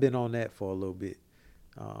I've been on that for a little bit.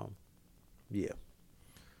 Yeah.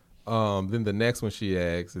 Then the next one she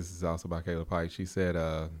asked, this is also by Kayla Pike. She said,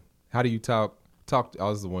 how do you talk, oh,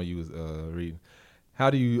 this is the one you was reading. How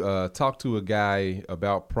do you talk to a guy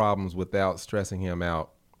about problems without stressing him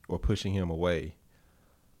out or pushing him away?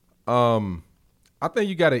 I think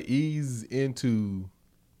you got to ease into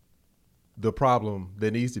the problem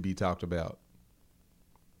that needs to be talked about.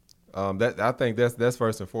 I think that's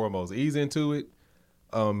first and foremost. Ease into it.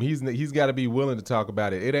 He's got to be willing to talk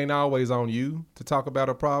about it. It ain't always on you to talk about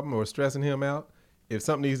a problem or stressing him out. If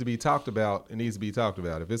something needs to be talked about, it needs to be talked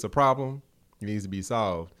about. If it's a problem, it needs to be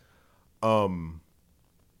solved.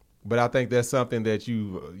 But I think that's something that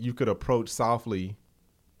you could approach softly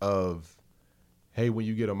of, hey, when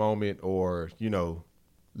you get a moment, or,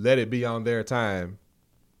 let it be on their time,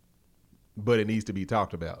 but it needs to be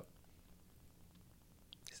talked about.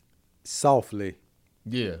 Softly.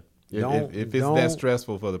 Yeah. If it's that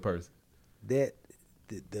stressful for the person. That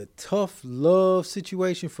the tough love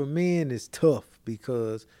situation for men is tough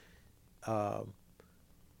because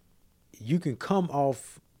you can come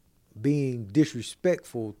off being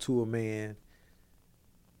disrespectful to a man,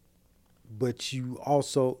 but you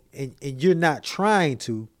also and you're not trying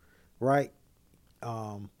to, right?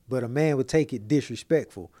 But a man would take it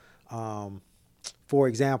disrespectful. For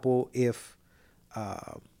example, if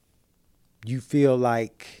you feel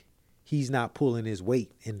like he's not pulling his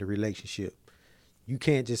weight in the relationship, you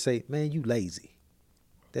can't just say, man, you lazy.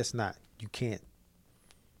 You can't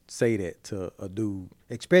say that to a dude,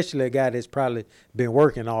 especially a guy that's probably been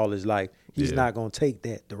working all his life. He's not going to take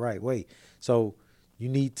that the right way. So you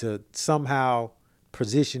need to somehow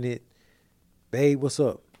position it. Babe, what's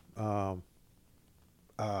up?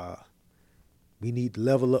 We need to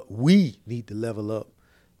level up. We need to level up.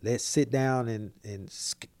 Let's sit down and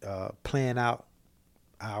plan out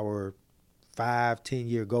our 5-10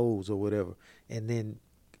 year goals or whatever, and then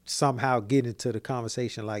somehow get into the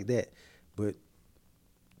conversation like that. But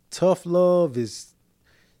tough love is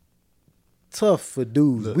tough for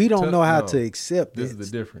dudes. Look, we don't know how to accept this that. This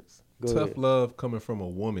is the difference. Go tough ahead. love coming from a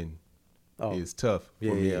woman is tough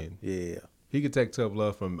for men. Yeah. He could take tough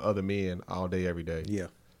love from other men all day, every day. Yeah.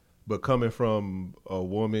 But coming from a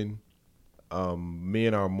woman,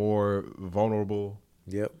 men are more vulnerable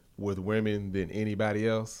Yep. with women than anybody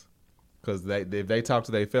else. Because if they talk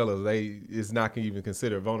to their fellas, it's not going to even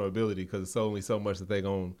consider vulnerability, because it's only so much that they're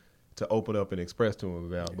going to open up and express to them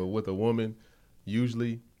about. But with a woman,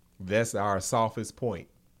 usually that's our softest point.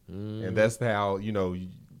 And that's how,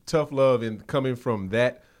 tough love, and coming from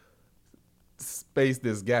that space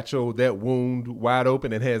that's got that wound wide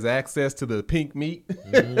open and has access to the pink meat,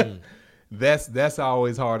 that's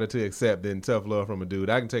always harder to accept than tough love from a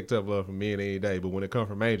dude. I can take tough love from men any day, but when it comes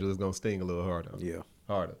from Angel, it's going to sting a little harder. Yeah.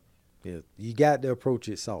 Harder. Yeah. You got to approach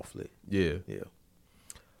it softly. Yeah. Yeah.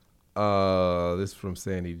 This is from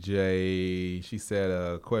Sandy J. She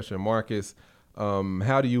said, question, Marcus,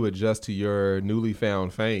 how do you adjust to your newly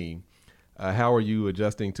found fame? How are you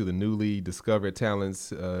adjusting to the newly discovered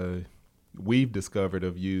talents we've discovered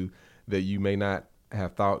of you that you may not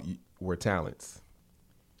have thought were talents?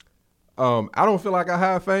 I don't feel like I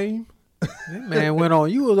have fame. That man went on.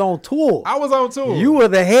 You was on tour. I was on tour. You were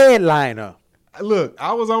the headliner. Look,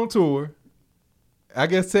 I was on tour. I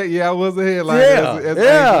guess I was a headliner. Yeah. as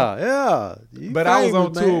Yeah. You But I was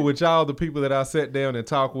on famous, tour man. with y'all, the people that I sat down and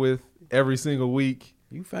talked with every single week.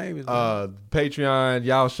 You famous, man. Patreon,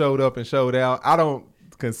 y'all showed up and showed out.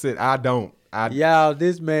 Y'all,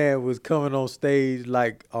 this man was coming on stage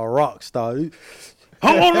like a rock star.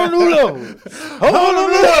 I'm on a new level. I'm on a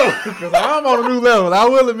new level. Because I'm on a new level. I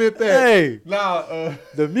will admit that. Hey, Now,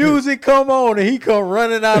 the music come on and he come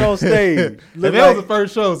running out on stage. and that was the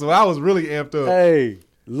first show, so I was really amped up. Hey,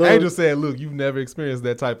 look. Angel said, look, you've never experienced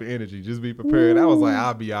that type of energy. Just be prepared. I was like,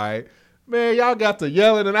 I'll be all right. Man, y'all got to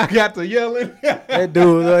yelling and I got to yelling. That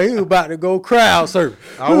dude, he was about to go crowd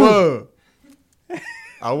surf. I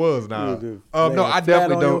was now. Dude, No, lay I flat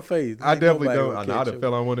definitely on your don't. face. I Ain't definitely nobody don't. gonna I know I'd catch have you.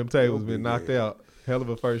 fell on one of them tables, Don't been be knocked dead. out. Hell of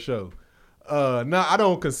a first show. No, I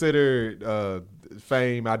don't consider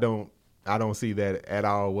fame. I don't see that at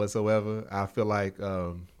all whatsoever. I feel like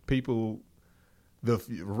people,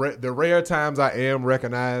 the rare times I am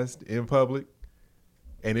recognized in public,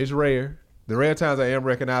 and it's rare. The rare times I am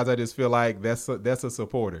recognized, I just feel like that's a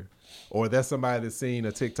supporter, or that's somebody that's seen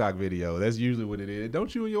a TikTok video. That's usually what it is.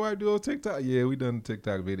 Don't you and your wife do a TikTok? Yeah, we done a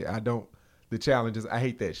TikTok video. I don't. The challenge is, I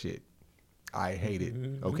hate that shit. I hate it.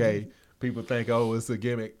 Okay, people think, oh, it's a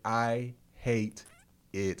gimmick. I hate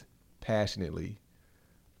it passionately.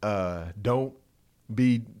 Don't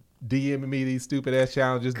be DMing me these stupid ass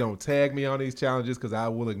challenges. Don't tag me on these challenges because I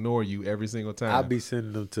will ignore you every single time. I'll be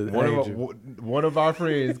sending them to one of our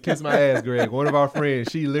friends, kiss my ass, Greg. One of our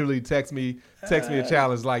friends, she literally texts me a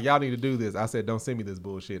challenge like, y'all need to do this. I said, don't send me this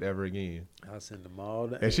bullshit ever again. I'll send them all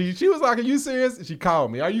that. And she was like, are you serious? She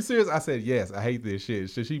called me. Are you serious? I said, yes. I hate this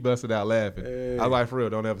shit. So she busted out laughing. Hey. I was like, for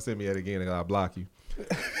real, don't ever send me that again, and I'll block you.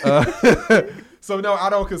 So no,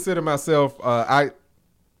 I don't consider myself.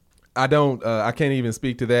 I don't. I can't even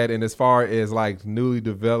speak to that. And as far as like newly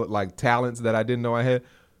developed like talents that I didn't know I had,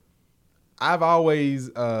 I've always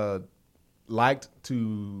liked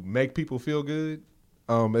to make people feel good.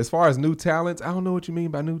 As far as new talents, I don't know what you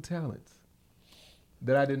mean by new talents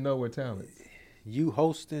that I didn't know were talents. You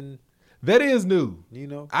hosting, that is new. you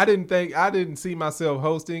know? I didn't see myself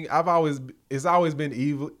hosting. It's always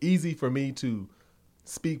been easy for me to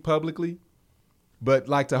speak publicly, but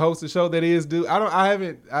like to host a show that is due. I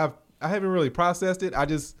haven't really processed it. I'm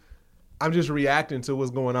just reacting to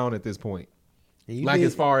what's going on at this point. Like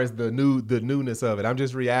as far as the newness of it, I'm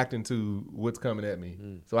just reacting to what's coming at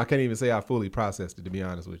me. So I can't even say I fully processed it, to be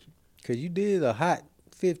honest with you. Because you did a hot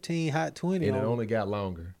 15, hot 20. And it only got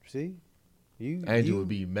longer. See? Angel would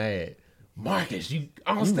be mad. Marcus, you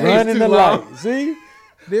on You stage running too the long. light. See?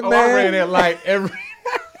 I ran that light every.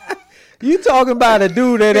 You talking about a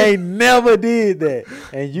dude that ain't never did that.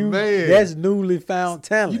 And that's newly found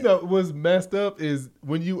talent. You know what's messed up is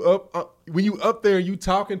when you up there and you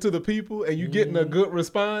talking to the people and you getting a good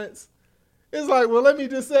response. It's like, well, let me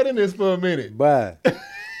just sit in this for a minute. But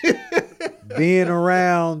being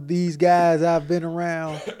around these guys I've been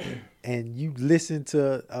around, and you listen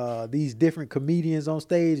to these different comedians on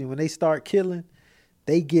stage, and when they start killing,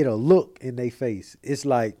 they get a look in their face. It's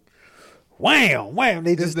like, wham, wham.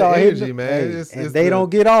 They just start energy, hitting, man. and they don't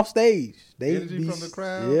get off stage. They energy from the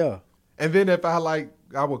crowd. Yeah. And then if I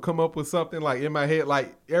would come up with something like in my head,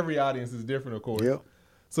 like every audience is different, of course. Yep.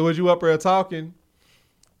 So as you up there talking,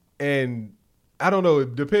 and I don't know,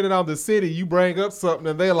 depending on the city, you bring up something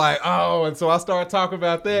and they're like, oh, and so I start talking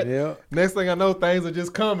about that. Yeah. Next thing I know, things are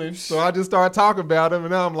just coming. So I just start talking about them,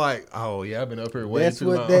 and now I'm like, oh yeah, I've been up here way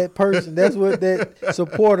too long. That's what that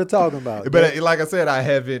supporter talking about. But like I said, I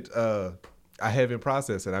haven't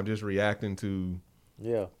processed it. I'm just reacting to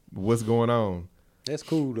what's going on. That's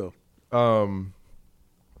cool though.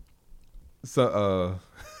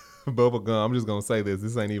 Bubblegum, I'm just gonna say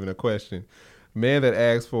this ain't even a question. Man that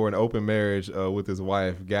asked for an open marriage with his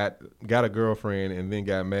wife got a girlfriend and then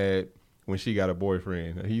got mad when she got a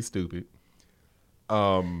boyfriend. He's stupid.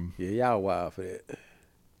 Y'all wild for that.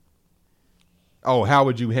 Oh, how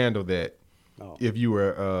would you handle that If you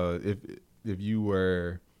were if you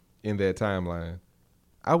were in that timeline?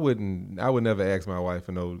 I would never ask my wife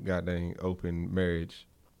for no goddamn open marriage.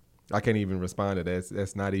 I can't even respond to that.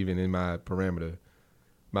 That's not even in my parameter,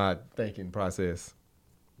 my thinking process.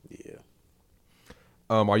 Yeah.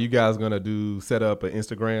 Are you guys gonna set up an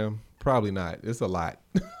Instagram? Probably not. It's a lot.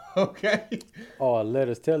 Okay. Or let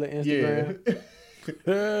us tell it Instagram. Yeah.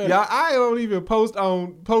 Yeah, I don't even post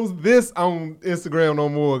this on Instagram no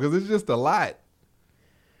more because it's just a lot.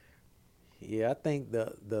 Yeah, I think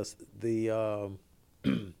the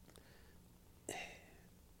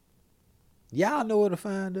y'all know where to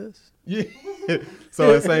find us. Yeah.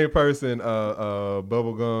 So the same person,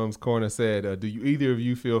 Bubblegum's Corner said, do you either of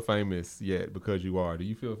you feel famous yet? Because you are. Do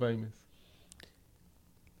you feel famous?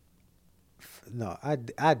 No, I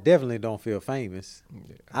definitely don't feel famous.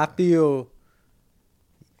 Yeah. I feel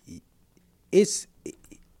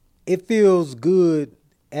it feels good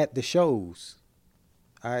at the shows.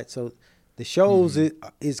 All right, so the shows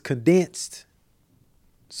is condensed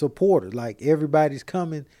supporter. Like everybody's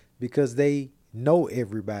coming because they know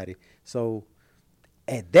everybody. So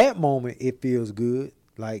at that moment, it feels good.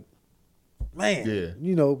 Like, man,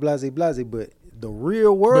 blase, blase. But the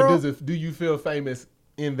real world. But do you feel famous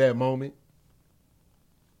in that moment?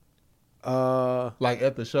 Like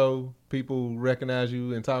at the show, people recognize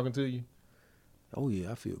you and talking to you. Oh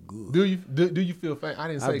yeah, I feel good. Do you feel famous? I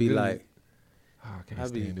didn't say. I'd be good. Like, I can't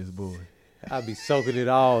stand this boy. I'd be soaking it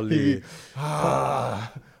all in.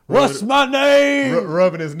 What's my name?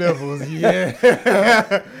 Rubbing his nipples, yeah.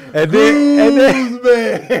 and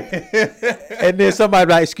then somebody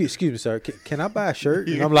be like, excuse me, sir, can I buy a shirt?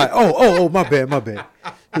 And I'm like, oh, my bad.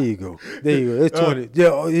 Here you go. There you go. It's 20.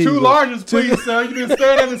 Yeah, here 2 larges, please, sir. You've been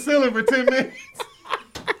staring at the ceiling for 10 minutes.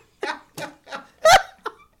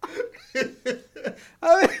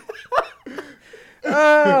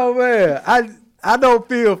 Oh man, I don't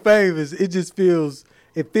feel famous. It just feels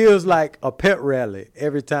like a pep rally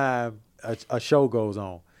every time a show goes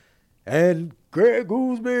on. And Greg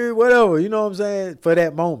Gooseby, whatever, you know what I'm saying, for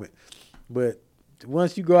that moment. But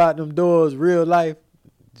once you go out them doors, real life,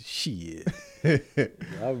 shit.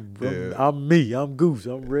 Yeah. I'm me. I'm Goose.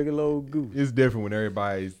 I'm regular old Goose. It's different when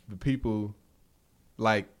everybody's the people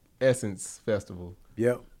like Essence Festival.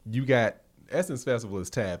 Yep. You got Essence Festival is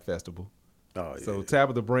Tab Festival. Oh yeah. So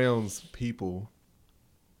Tabitha Brown's people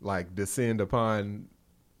like descend upon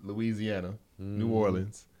Louisiana, New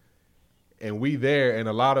Orleans, and we there, and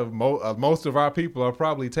a lot of most of our people are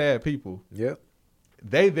probably Tab people. Yep.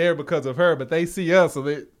 They there because of her, but they see us,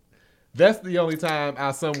 so that's the only time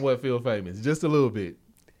I somewhat feel famous, just a little bit.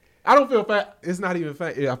 I don't feel it's not even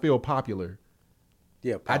famous. I feel popular.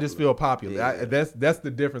 Yeah. I just feel popular. Yeah. That's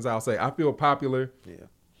the difference. I'll say I feel popular. Yeah.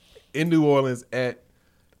 In New Orleans at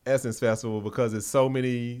Essence Festival because it's so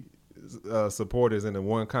many supporters in the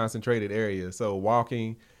one concentrated area. So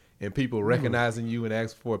walking and people recognizing you and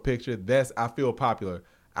asking for a picture, I feel popular.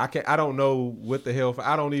 I don't know what the hell.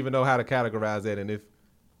 I don't even know how to categorize that. And if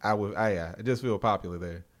I just feel popular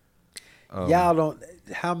there. Y'all don't.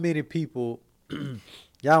 How many people? Y'all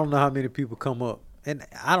don't know how many people come up, and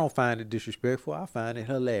I don't find it disrespectful. I find it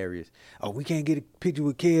hilarious. Oh, we can't get a picture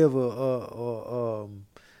with Kev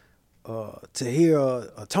or Tahir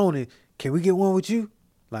or Tony. Can we get one with you?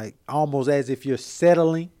 Like almost as if you're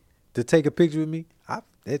settling to take a picture with me.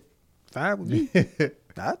 That's fine with me.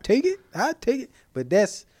 I'll take it. But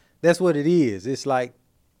that's what it is. It's like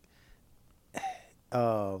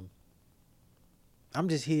I'm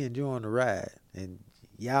just here enjoying the ride, and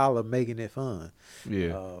y'all are making it fun.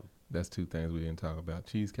 Yeah, that's two things we didn't talk about: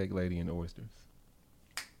 Cheesecake Lady and oysters.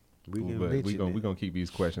 We're gonna keep these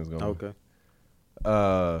questions going. Okay.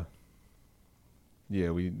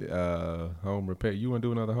 Yeah, we home repair. You want to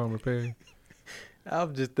do another home repair?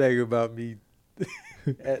 I'm just thinking about me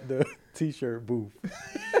at the t-shirt booth.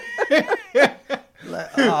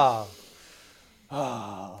 Like,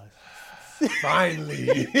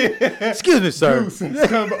 Finally. Excuse me, sir.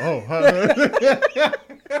 Huh?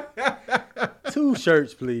 2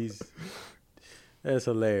 shirts, please. That's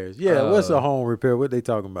hilarious. Yeah, what's a home repair? What they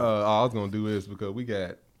talking about? I was gonna do this because we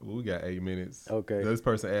got 8 minutes. Okay. This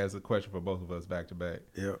person asked a question for both of us back to back.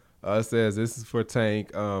 Yep. It says, this is for Tank.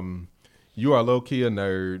 You are low key a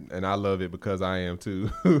nerd, and I love it because I am too.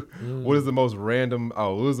 What is the most random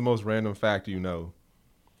fact you know?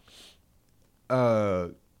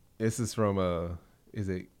 This is from is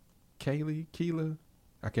it Keela?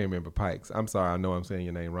 I can't remember. Pikes. I'm sorry, I know I'm saying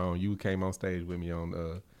your name wrong. You came on stage with me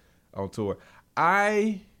on tour.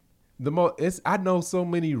 I know so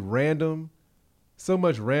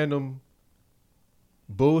much random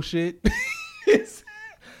bullshit.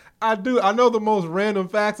 I know the most random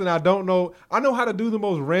facts, and I know how to do the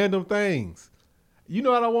most random things. You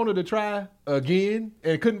know what I wanted to try again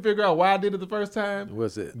and couldn't figure out why I did it the first time?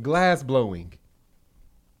 What's it? Glass blowing.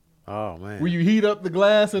 Oh, man. Where you heat up the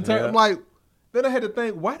glass and turn. Yeah. I'm like, then I had to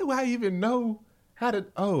think, why do I even know how to?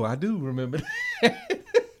 Oh, I do remember that.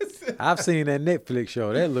 I've seen that Netflix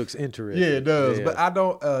show. That looks interesting. Yeah, it does. Yeah. But I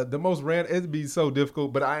don't, the most random, it'd be so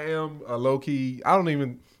difficult, but I am a low key, I don't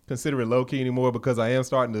even consider it low key anymore because I am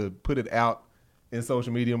starting to put it out in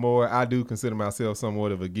social media more. I do consider myself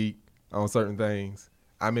somewhat of a geek on certain things.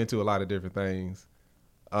 I'm into a lot of different things.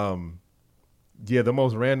 Yeah, the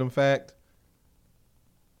most random fact,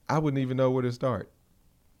 I wouldn't even know where to start.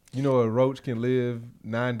 You know, a roach can live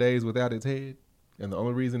 9 days without its head, and the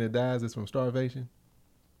only reason it dies is from starvation.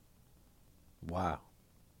 Wow.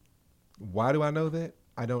 Why do I know that?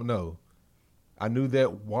 I don't know. I knew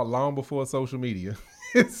that long before social media.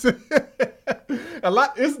 This is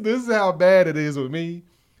how bad it is with me.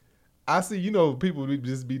 I see, people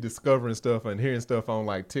just be discovering stuff and hearing stuff on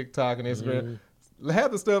like TikTok and Instagram.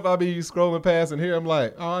 Half the stuff I be scrolling past and here, I'm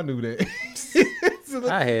like, oh, I knew that.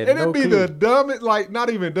 I had and no it'd be clue. the dumbest, like not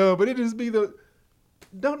even dumb, but it just be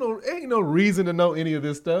ain't no reason to know any of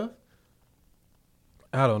this stuff.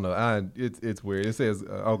 I don't know. It's weird. It says,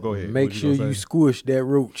 go ahead. Make sure you squish that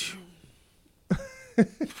roach.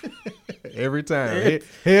 Every time.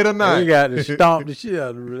 Head or not. We got to stomp the shit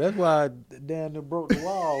out of it. That's why I down there broke the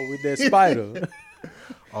wall with that spider.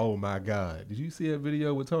 Oh, my God. Did you see that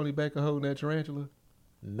video with Tony Baker holding that tarantula?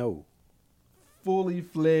 No. Fully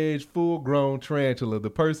fledged, full grown tarantula. The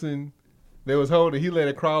person that was holding, he let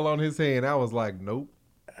it crawl on his hand. I was like, nope.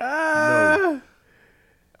 No.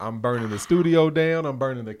 I'm burning the studio down. I'm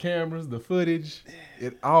burning the cameras, the footage.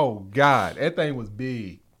 Oh God, that thing was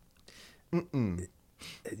big.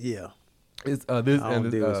 Yeah. It's I don't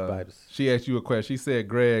deal with spiders. She asked you a question. She said,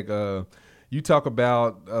 Greg, you talk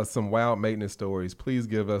about some wild maintenance stories. Please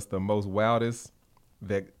give us the most wildest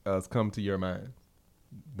that has come to your mind.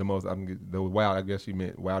 I guess she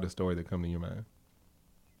meant wildest story that come to your mind.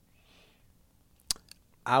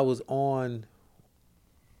 I was on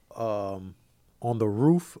on the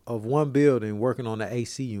roof of one building working on the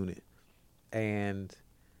AC unit, and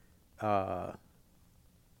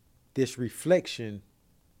this reflection,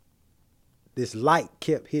 this light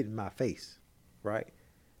kept hitting my face, right?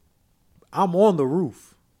 I'm on the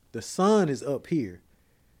roof. The sun is up here.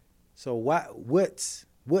 So what's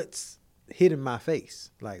hitting my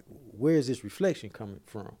face? Like, where is this reflection coming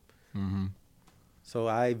from? Mm-hmm. So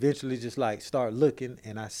I eventually just like start looking,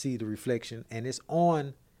 and I see the reflection, and it's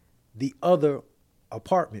on the other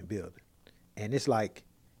apartment building. And it's like,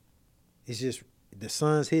 it's just, the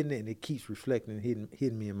sun's hitting it and it keeps reflecting and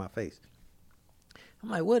hitting me in my face. I'm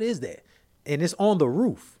like, what is that? And it's on the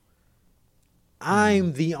roof.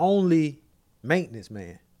 I'm the only maintenance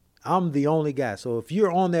man. I'm the only guy. So if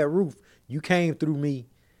you're on that roof, you came through me.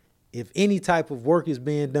 If any type of work is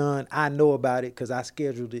being done, I know about it because I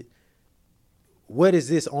scheduled it. What is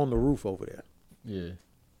this on the roof over there? Yeah.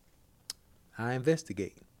 I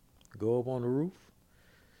investigate. Go up on the roof.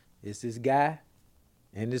 It's this guy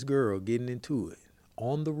and this girl getting into it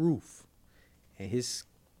on the roof. And his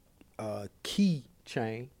key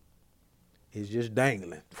chain is just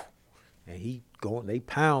dangling. And they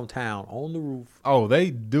pound town on the roof. Oh,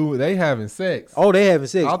 they having sex. Oh, they having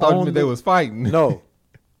sex. I thought they was fighting. No.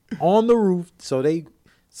 On the roof. So they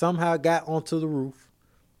somehow got onto the roof.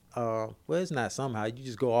 Well, it's not somehow. You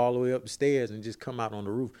just go all the way up the stairs and just come out on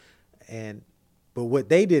the roof. But what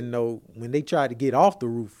they didn't know, when they tried to get off the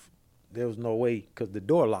roof, there was no way because the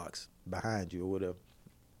door locks behind you or whatever.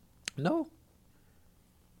 No,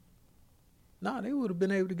 they would have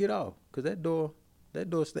been able to get off because that door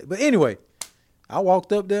stayed. But anyway, I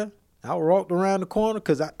walked up there. I walked around the corner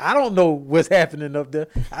because I don't know what's happening up there.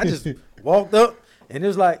 I just walked up and it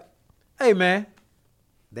was like, hey, man,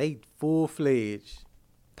 they full-fledged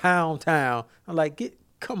pound town. I'm like,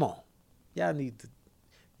 come on. Y'all need to,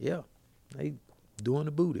 yeah, they doing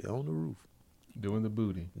the booty on the roof. Doing the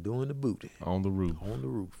booty. Doing the booty. On the roof. On the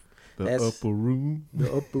roof. The upper room. The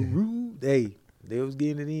upper room. They was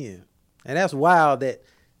getting it in. And that's wild that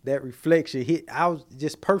reflection hit. I was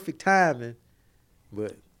just perfect timing.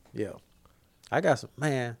 But, yeah. I got some,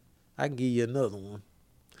 man, I can give you another one.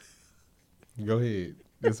 Go ahead.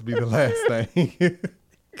 This will be the last thing.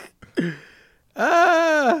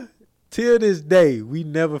 Till this day, we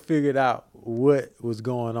never figured out what was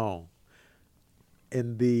going on.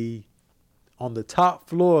 On the top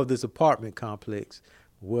floor of this apartment complex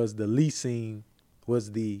was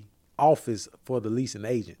the office for the leasing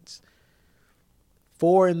agents.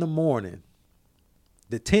 4 a.m.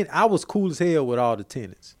 I was cool as hell with all the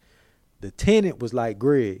tenants. The tenant was like,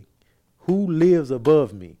 Greg, who lives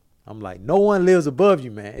above me? I'm like, no one lives above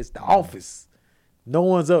you, man. It's the office. No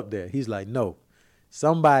one's up there. He's like, no,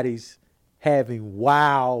 somebody's having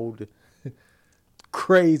wild,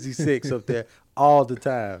 crazy sex up there all the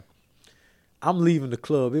time. I'm leaving the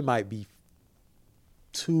club. It might be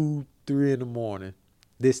 2, 3 a.m.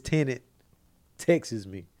 This tenant texts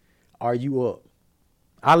me, are you up?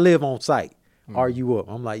 I live on site. Are you up?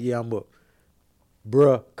 I'm like, yeah, I'm up.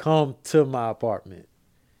 Bruh, come to my apartment.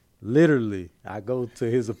 Literally, I go to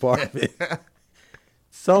his apartment.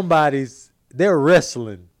 They're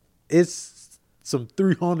wrestling. It's some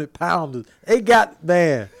 300-pounders. They got,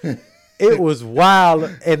 man, it was wild.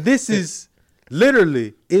 And this is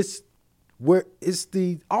literally, it's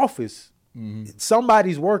the office. Mm-hmm.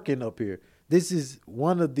 Somebody's working up here. This is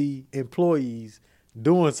one of the employees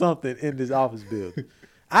doing something in this office building.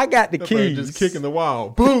 I got the keys. Just kicking the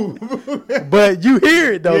wall. Boom. But you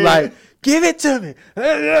hear it, though, like, give it to me.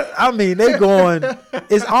 I mean, they going,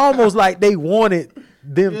 it's almost like they wanted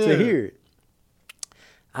them to hear it.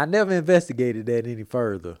 I never investigated that any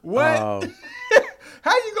further. What?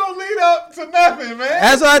 How you gonna lead up to nothing, man?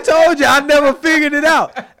 That's what I told you. I never figured it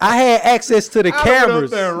out. I had access to the cameras.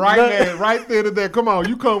 There, right there to there. Come on,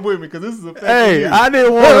 you come with me because this is a. Hey, I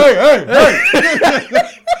didn't want. Hey.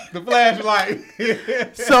 The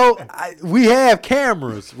flashlight. So we have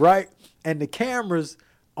cameras, right? And the cameras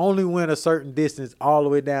only went a certain distance all the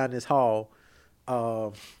way down this hall.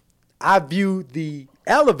 I viewed the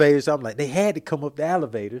elevators. I'm like, they had to come up the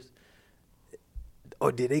elevators.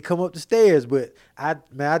 Or did they come up the stairs? But I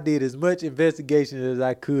did as much investigation as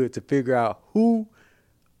I could to figure out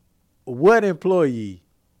what employee,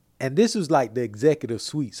 and this was like the executive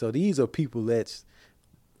suite. So these are people that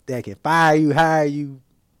can fire you, hire you,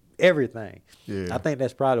 everything. Yeah. I think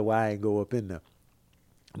that's probably why I ain't go up in there.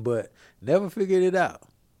 But never figured it out.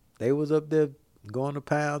 They was up there going to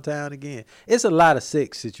Pound Town again. It's a lot of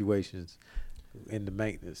sex situations in the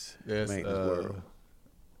maintenance world.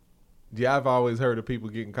 Yeah, I've always heard of people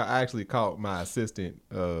getting caught. I actually caught my assistant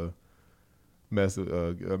mess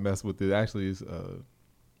with it. Actually, it's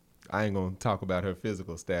I ain't gonna talk about her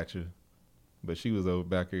physical stature, but she was over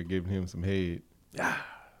back here giving him some head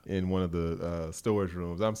in one of the storage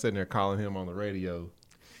rooms. I'm sitting there calling him on the radio.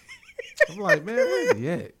 I'm like, man, where's he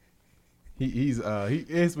at? He's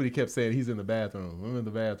what he kept saying. He's in the bathroom. I'm in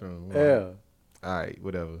the bathroom. I'm Yeah. like, all right,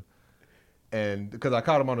 whatever. And because I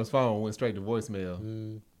called him on his phone, went straight to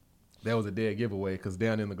voicemail. That was a dead giveaway because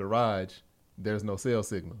down in the garage, there's no cell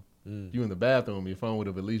signal. You in the bathroom, your phone would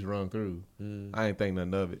have at least rung through. I ain't think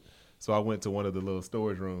nothing of it. So I went to one of the little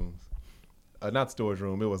storage rooms. Not storage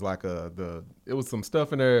room. It was like it was some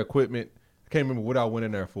stuff in there, equipment. I can't remember what I went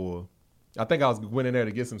in there for. I think I went in there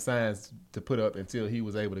to get some signs to put up until he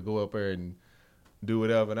was able to go up there and do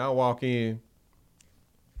whatever. And I walk in,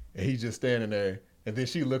 and he's just standing there. And then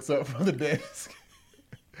she looks up from the desk.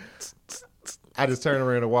 I just turned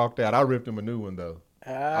around and walked out. I ripped him a new one, though.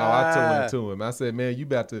 I told it to him. I said, man, you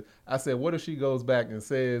about to. I said, what if she goes back and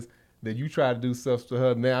says that you try to do stuff to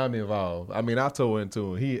her? Now I'm involved. I mean, I told it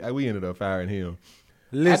to him. We ended up firing him.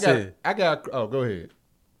 Listen. Oh, go ahead.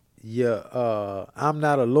 Yeah, I'm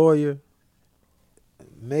not a lawyer.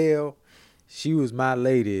 Mel, she was my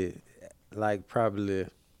lady, like probably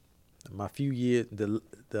my few years, the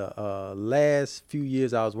last few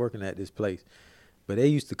years I was working at this place. But they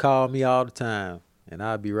used to call me all the time, and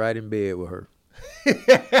I'd be right in bed with her.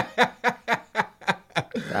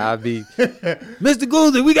 I'd be, Mr.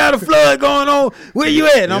 Goolsey, we got a flood going on. Where you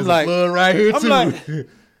at? And I'm like, flood right here too.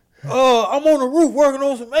 I'm on the roof working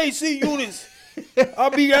on some AC units.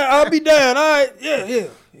 I'll be down. All right, yeah.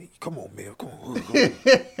 Come on, Mel. Come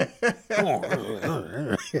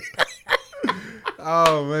on.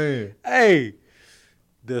 Oh man. Hey,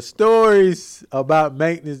 the stories about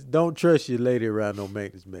maintenance, don't trust your lady around no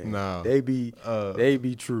maintenance man. No. They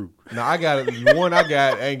be true. No, I got it. The one I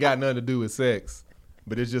got ain't got nothing to do with sex,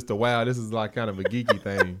 but it's just this is like kind of a geeky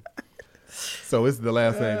thing. So it's the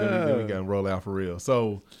last thing that we got to roll out for real.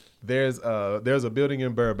 So there's a building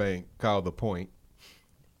in Burbank called The Point.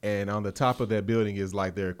 And on the top of that building is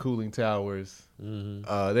like their cooling towers. They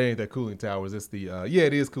ain't their cooling towers. It's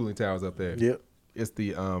it is cooling towers up there. Yep. It's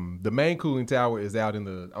the main cooling tower is out on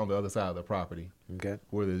the other side of the property. Okay.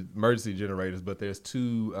 Where the emergency generators, but there's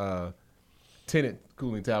two tenant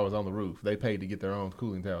cooling towers on the roof. They paid to get their own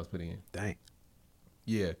cooling towers put in. Dang.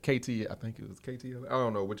 Yeah, KT, I think it was KT. I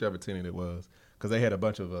don't know whichever tenant it was because they had a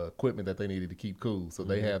bunch of equipment that they needed to keep cool. So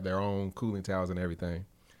they have their own cooling towers and everything.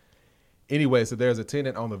 Anyway, so there's a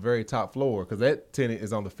tenant on the very top floor because that tenant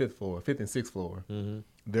is on the 5th and 6th floor.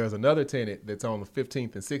 There's another tenant that's on the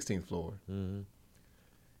 15th and 16th floor.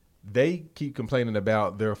 They keep complaining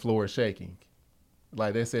about their floor shaking.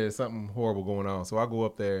 Like they said, there's something horrible going on. So I go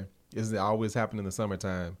up there. It's always happened in the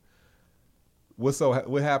summertime.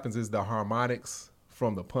 What happens is the harmonics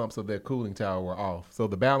from the pumps of that cooling tower were off. So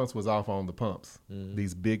the balance was off on the pumps,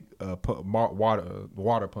 these big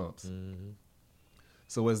water pumps.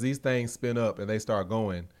 So as these things spin up and they start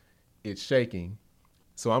going, it's shaking.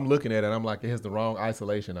 So I'm looking at it, and I'm like, it has the wrong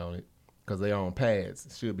isolation on it because they're on pads.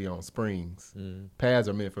 It should be on springs. Pads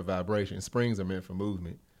are meant for vibration. Springs are meant for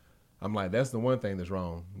movement. I'm like, that's the one thing that's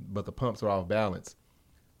wrong, but the pumps are off balance.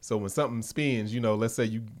 So when something spins, let's say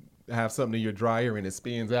you have something in your dryer and it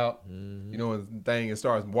spins out, and it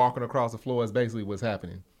starts walking across the floor, is basically what's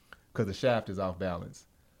happening because the shaft is off balance.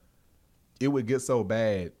 It would get so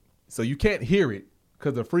bad. So you can't hear it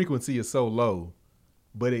because the frequency is so low,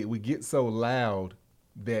 but it would get so loud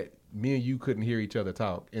that me and you couldn't hear each other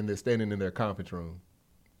talk, and they're standing in their conference room.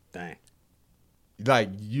 Dang. Like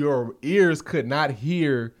your ears could not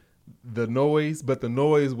hear the noise, but the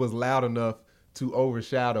noise was loud enough to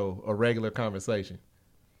overshadow a regular conversation.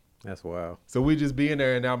 That's wild. So we just be in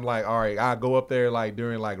there, and I'm like, all right, I go up there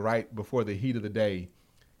during right before the heat of the day,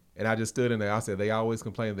 and I just stood in there. I said, they always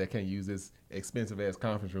complain they can't use this expensive ass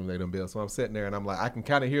conference room they done built. So I'm sitting there, and I'm like, I can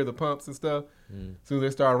kind of hear the pumps and stuff. As soon as they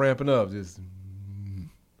start ramping up, just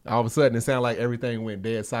all of a sudden it sounded like everything went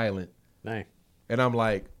dead silent. Dang. And I'm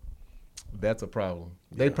like, that's a problem.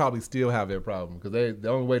 Yeah. They probably still have their problem because the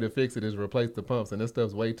only way to fix it is replace the pumps, and this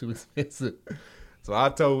stuff's way too expensive. So I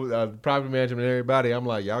told property management and everybody, I'm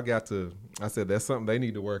like, y'all got to. I said that's something they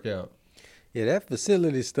need to work out. Yeah, that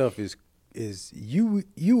facility stuff is you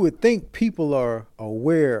would think people are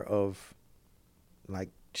aware of like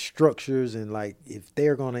structures and like if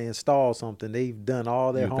they're going to install something, they've done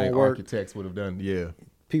all their homework. Think architects would have done, yeah.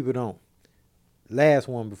 People don't. Last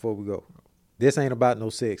one before we go. This ain't about no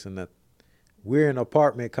sex or nothing. We're in an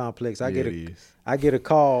apartment complex. I get a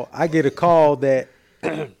call that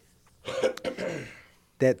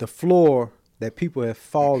that the floor that people have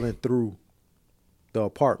fallen through the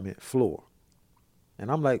apartment floor.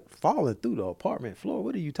 And I'm like, falling through the apartment floor?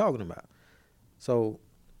 What are you talking about? So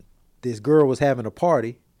this girl was having a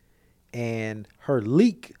party, and her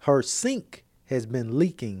sink has been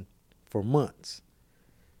leaking for months.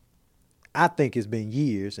 I think it's been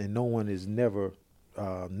years, and no one has never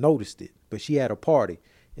noticed it. But she had a party.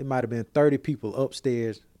 It might have been 30 people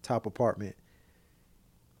upstairs, top apartment.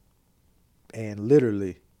 And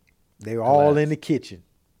literally, they were all in the kitchen.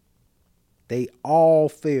 They all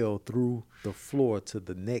fell through the floor to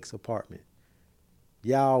the next apartment.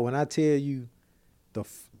 Y'all, when I tell you the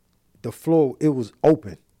floor, it was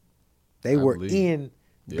open. They were in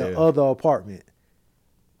the other apartment.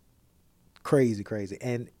 Crazy.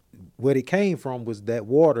 And what it came from was that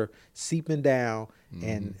water seeping down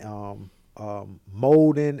and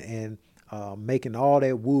molding and making all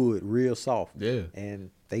that wood real soft. Yeah. And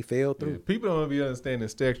they fell through. Yeah. People don't be understanding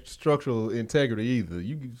structural integrity either.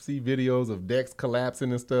 You can see videos of decks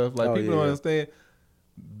collapsing and stuff. Like, people don't understand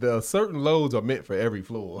the certain loads are meant for every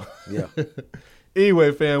floor. Yeah.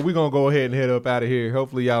 Anyway, fam, we're going to go ahead and head up out of here.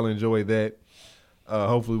 Hopefully y'all enjoyed that.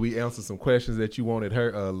 Hopefully we answered some questions that you wanted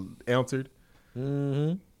answered.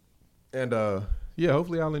 Mm-hmm. And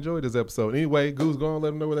hopefully y'all enjoyed this episode. Anyway, Goose, go on, let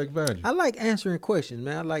them know where they can find you. I like answering questions,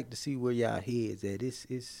 man. I like to see where y'all heads at.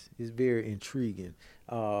 It's very intriguing.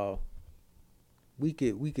 We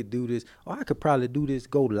could do this, or I could probably do this,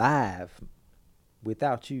 go live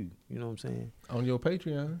without you. You know what I'm saying? On your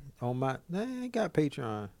Patreon. On my, I ain't got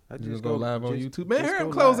Patreon. I just go live on YouTube. Man, hurry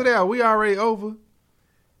up, close it out. We already over.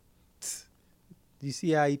 You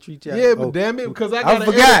see how he treats y'all? Yeah, but damn it, because I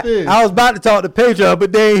forgot. I was about to talk to Patreon,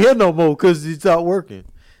 but they ain't here no more because he stopped working.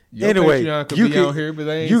 Your anyway, Patreon could be out here, but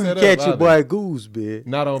they ain't you set can catch up, your boy Goose, man.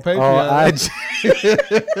 Not on Patreon.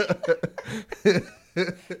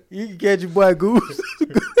 You can catch your boy Goose.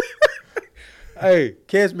 Hey,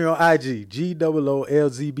 catch me on IG,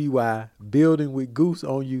 GOOLZBY, Building with Goose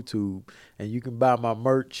on YouTube. And you can buy my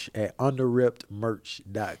merch at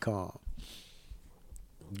underreptmerch.com.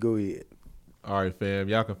 Go ahead. All right, fam.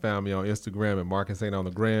 Y'all can find me on Instagram at Marcus Ain't on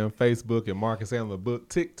the Gram, Facebook at Marcus Ain't on the Book,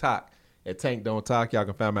 TikTok at Tank Don't Talk. Y'all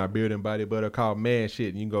can find my beard and body butter called Man Shit.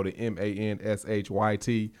 And you can go to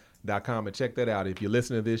MANSHYT.com and check that out. If you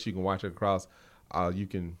listen to this, you can watch it across.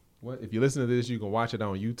 If you listen to this, you can watch it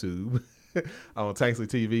on YouTube. On Tanksley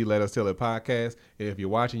TV, Let Us Tell It podcast. And if you're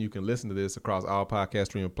watching, you can listen to this across all podcast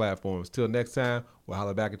streaming platforms. Till next time, we'll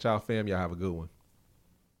holler back at y'all, fam. Y'all have a good one.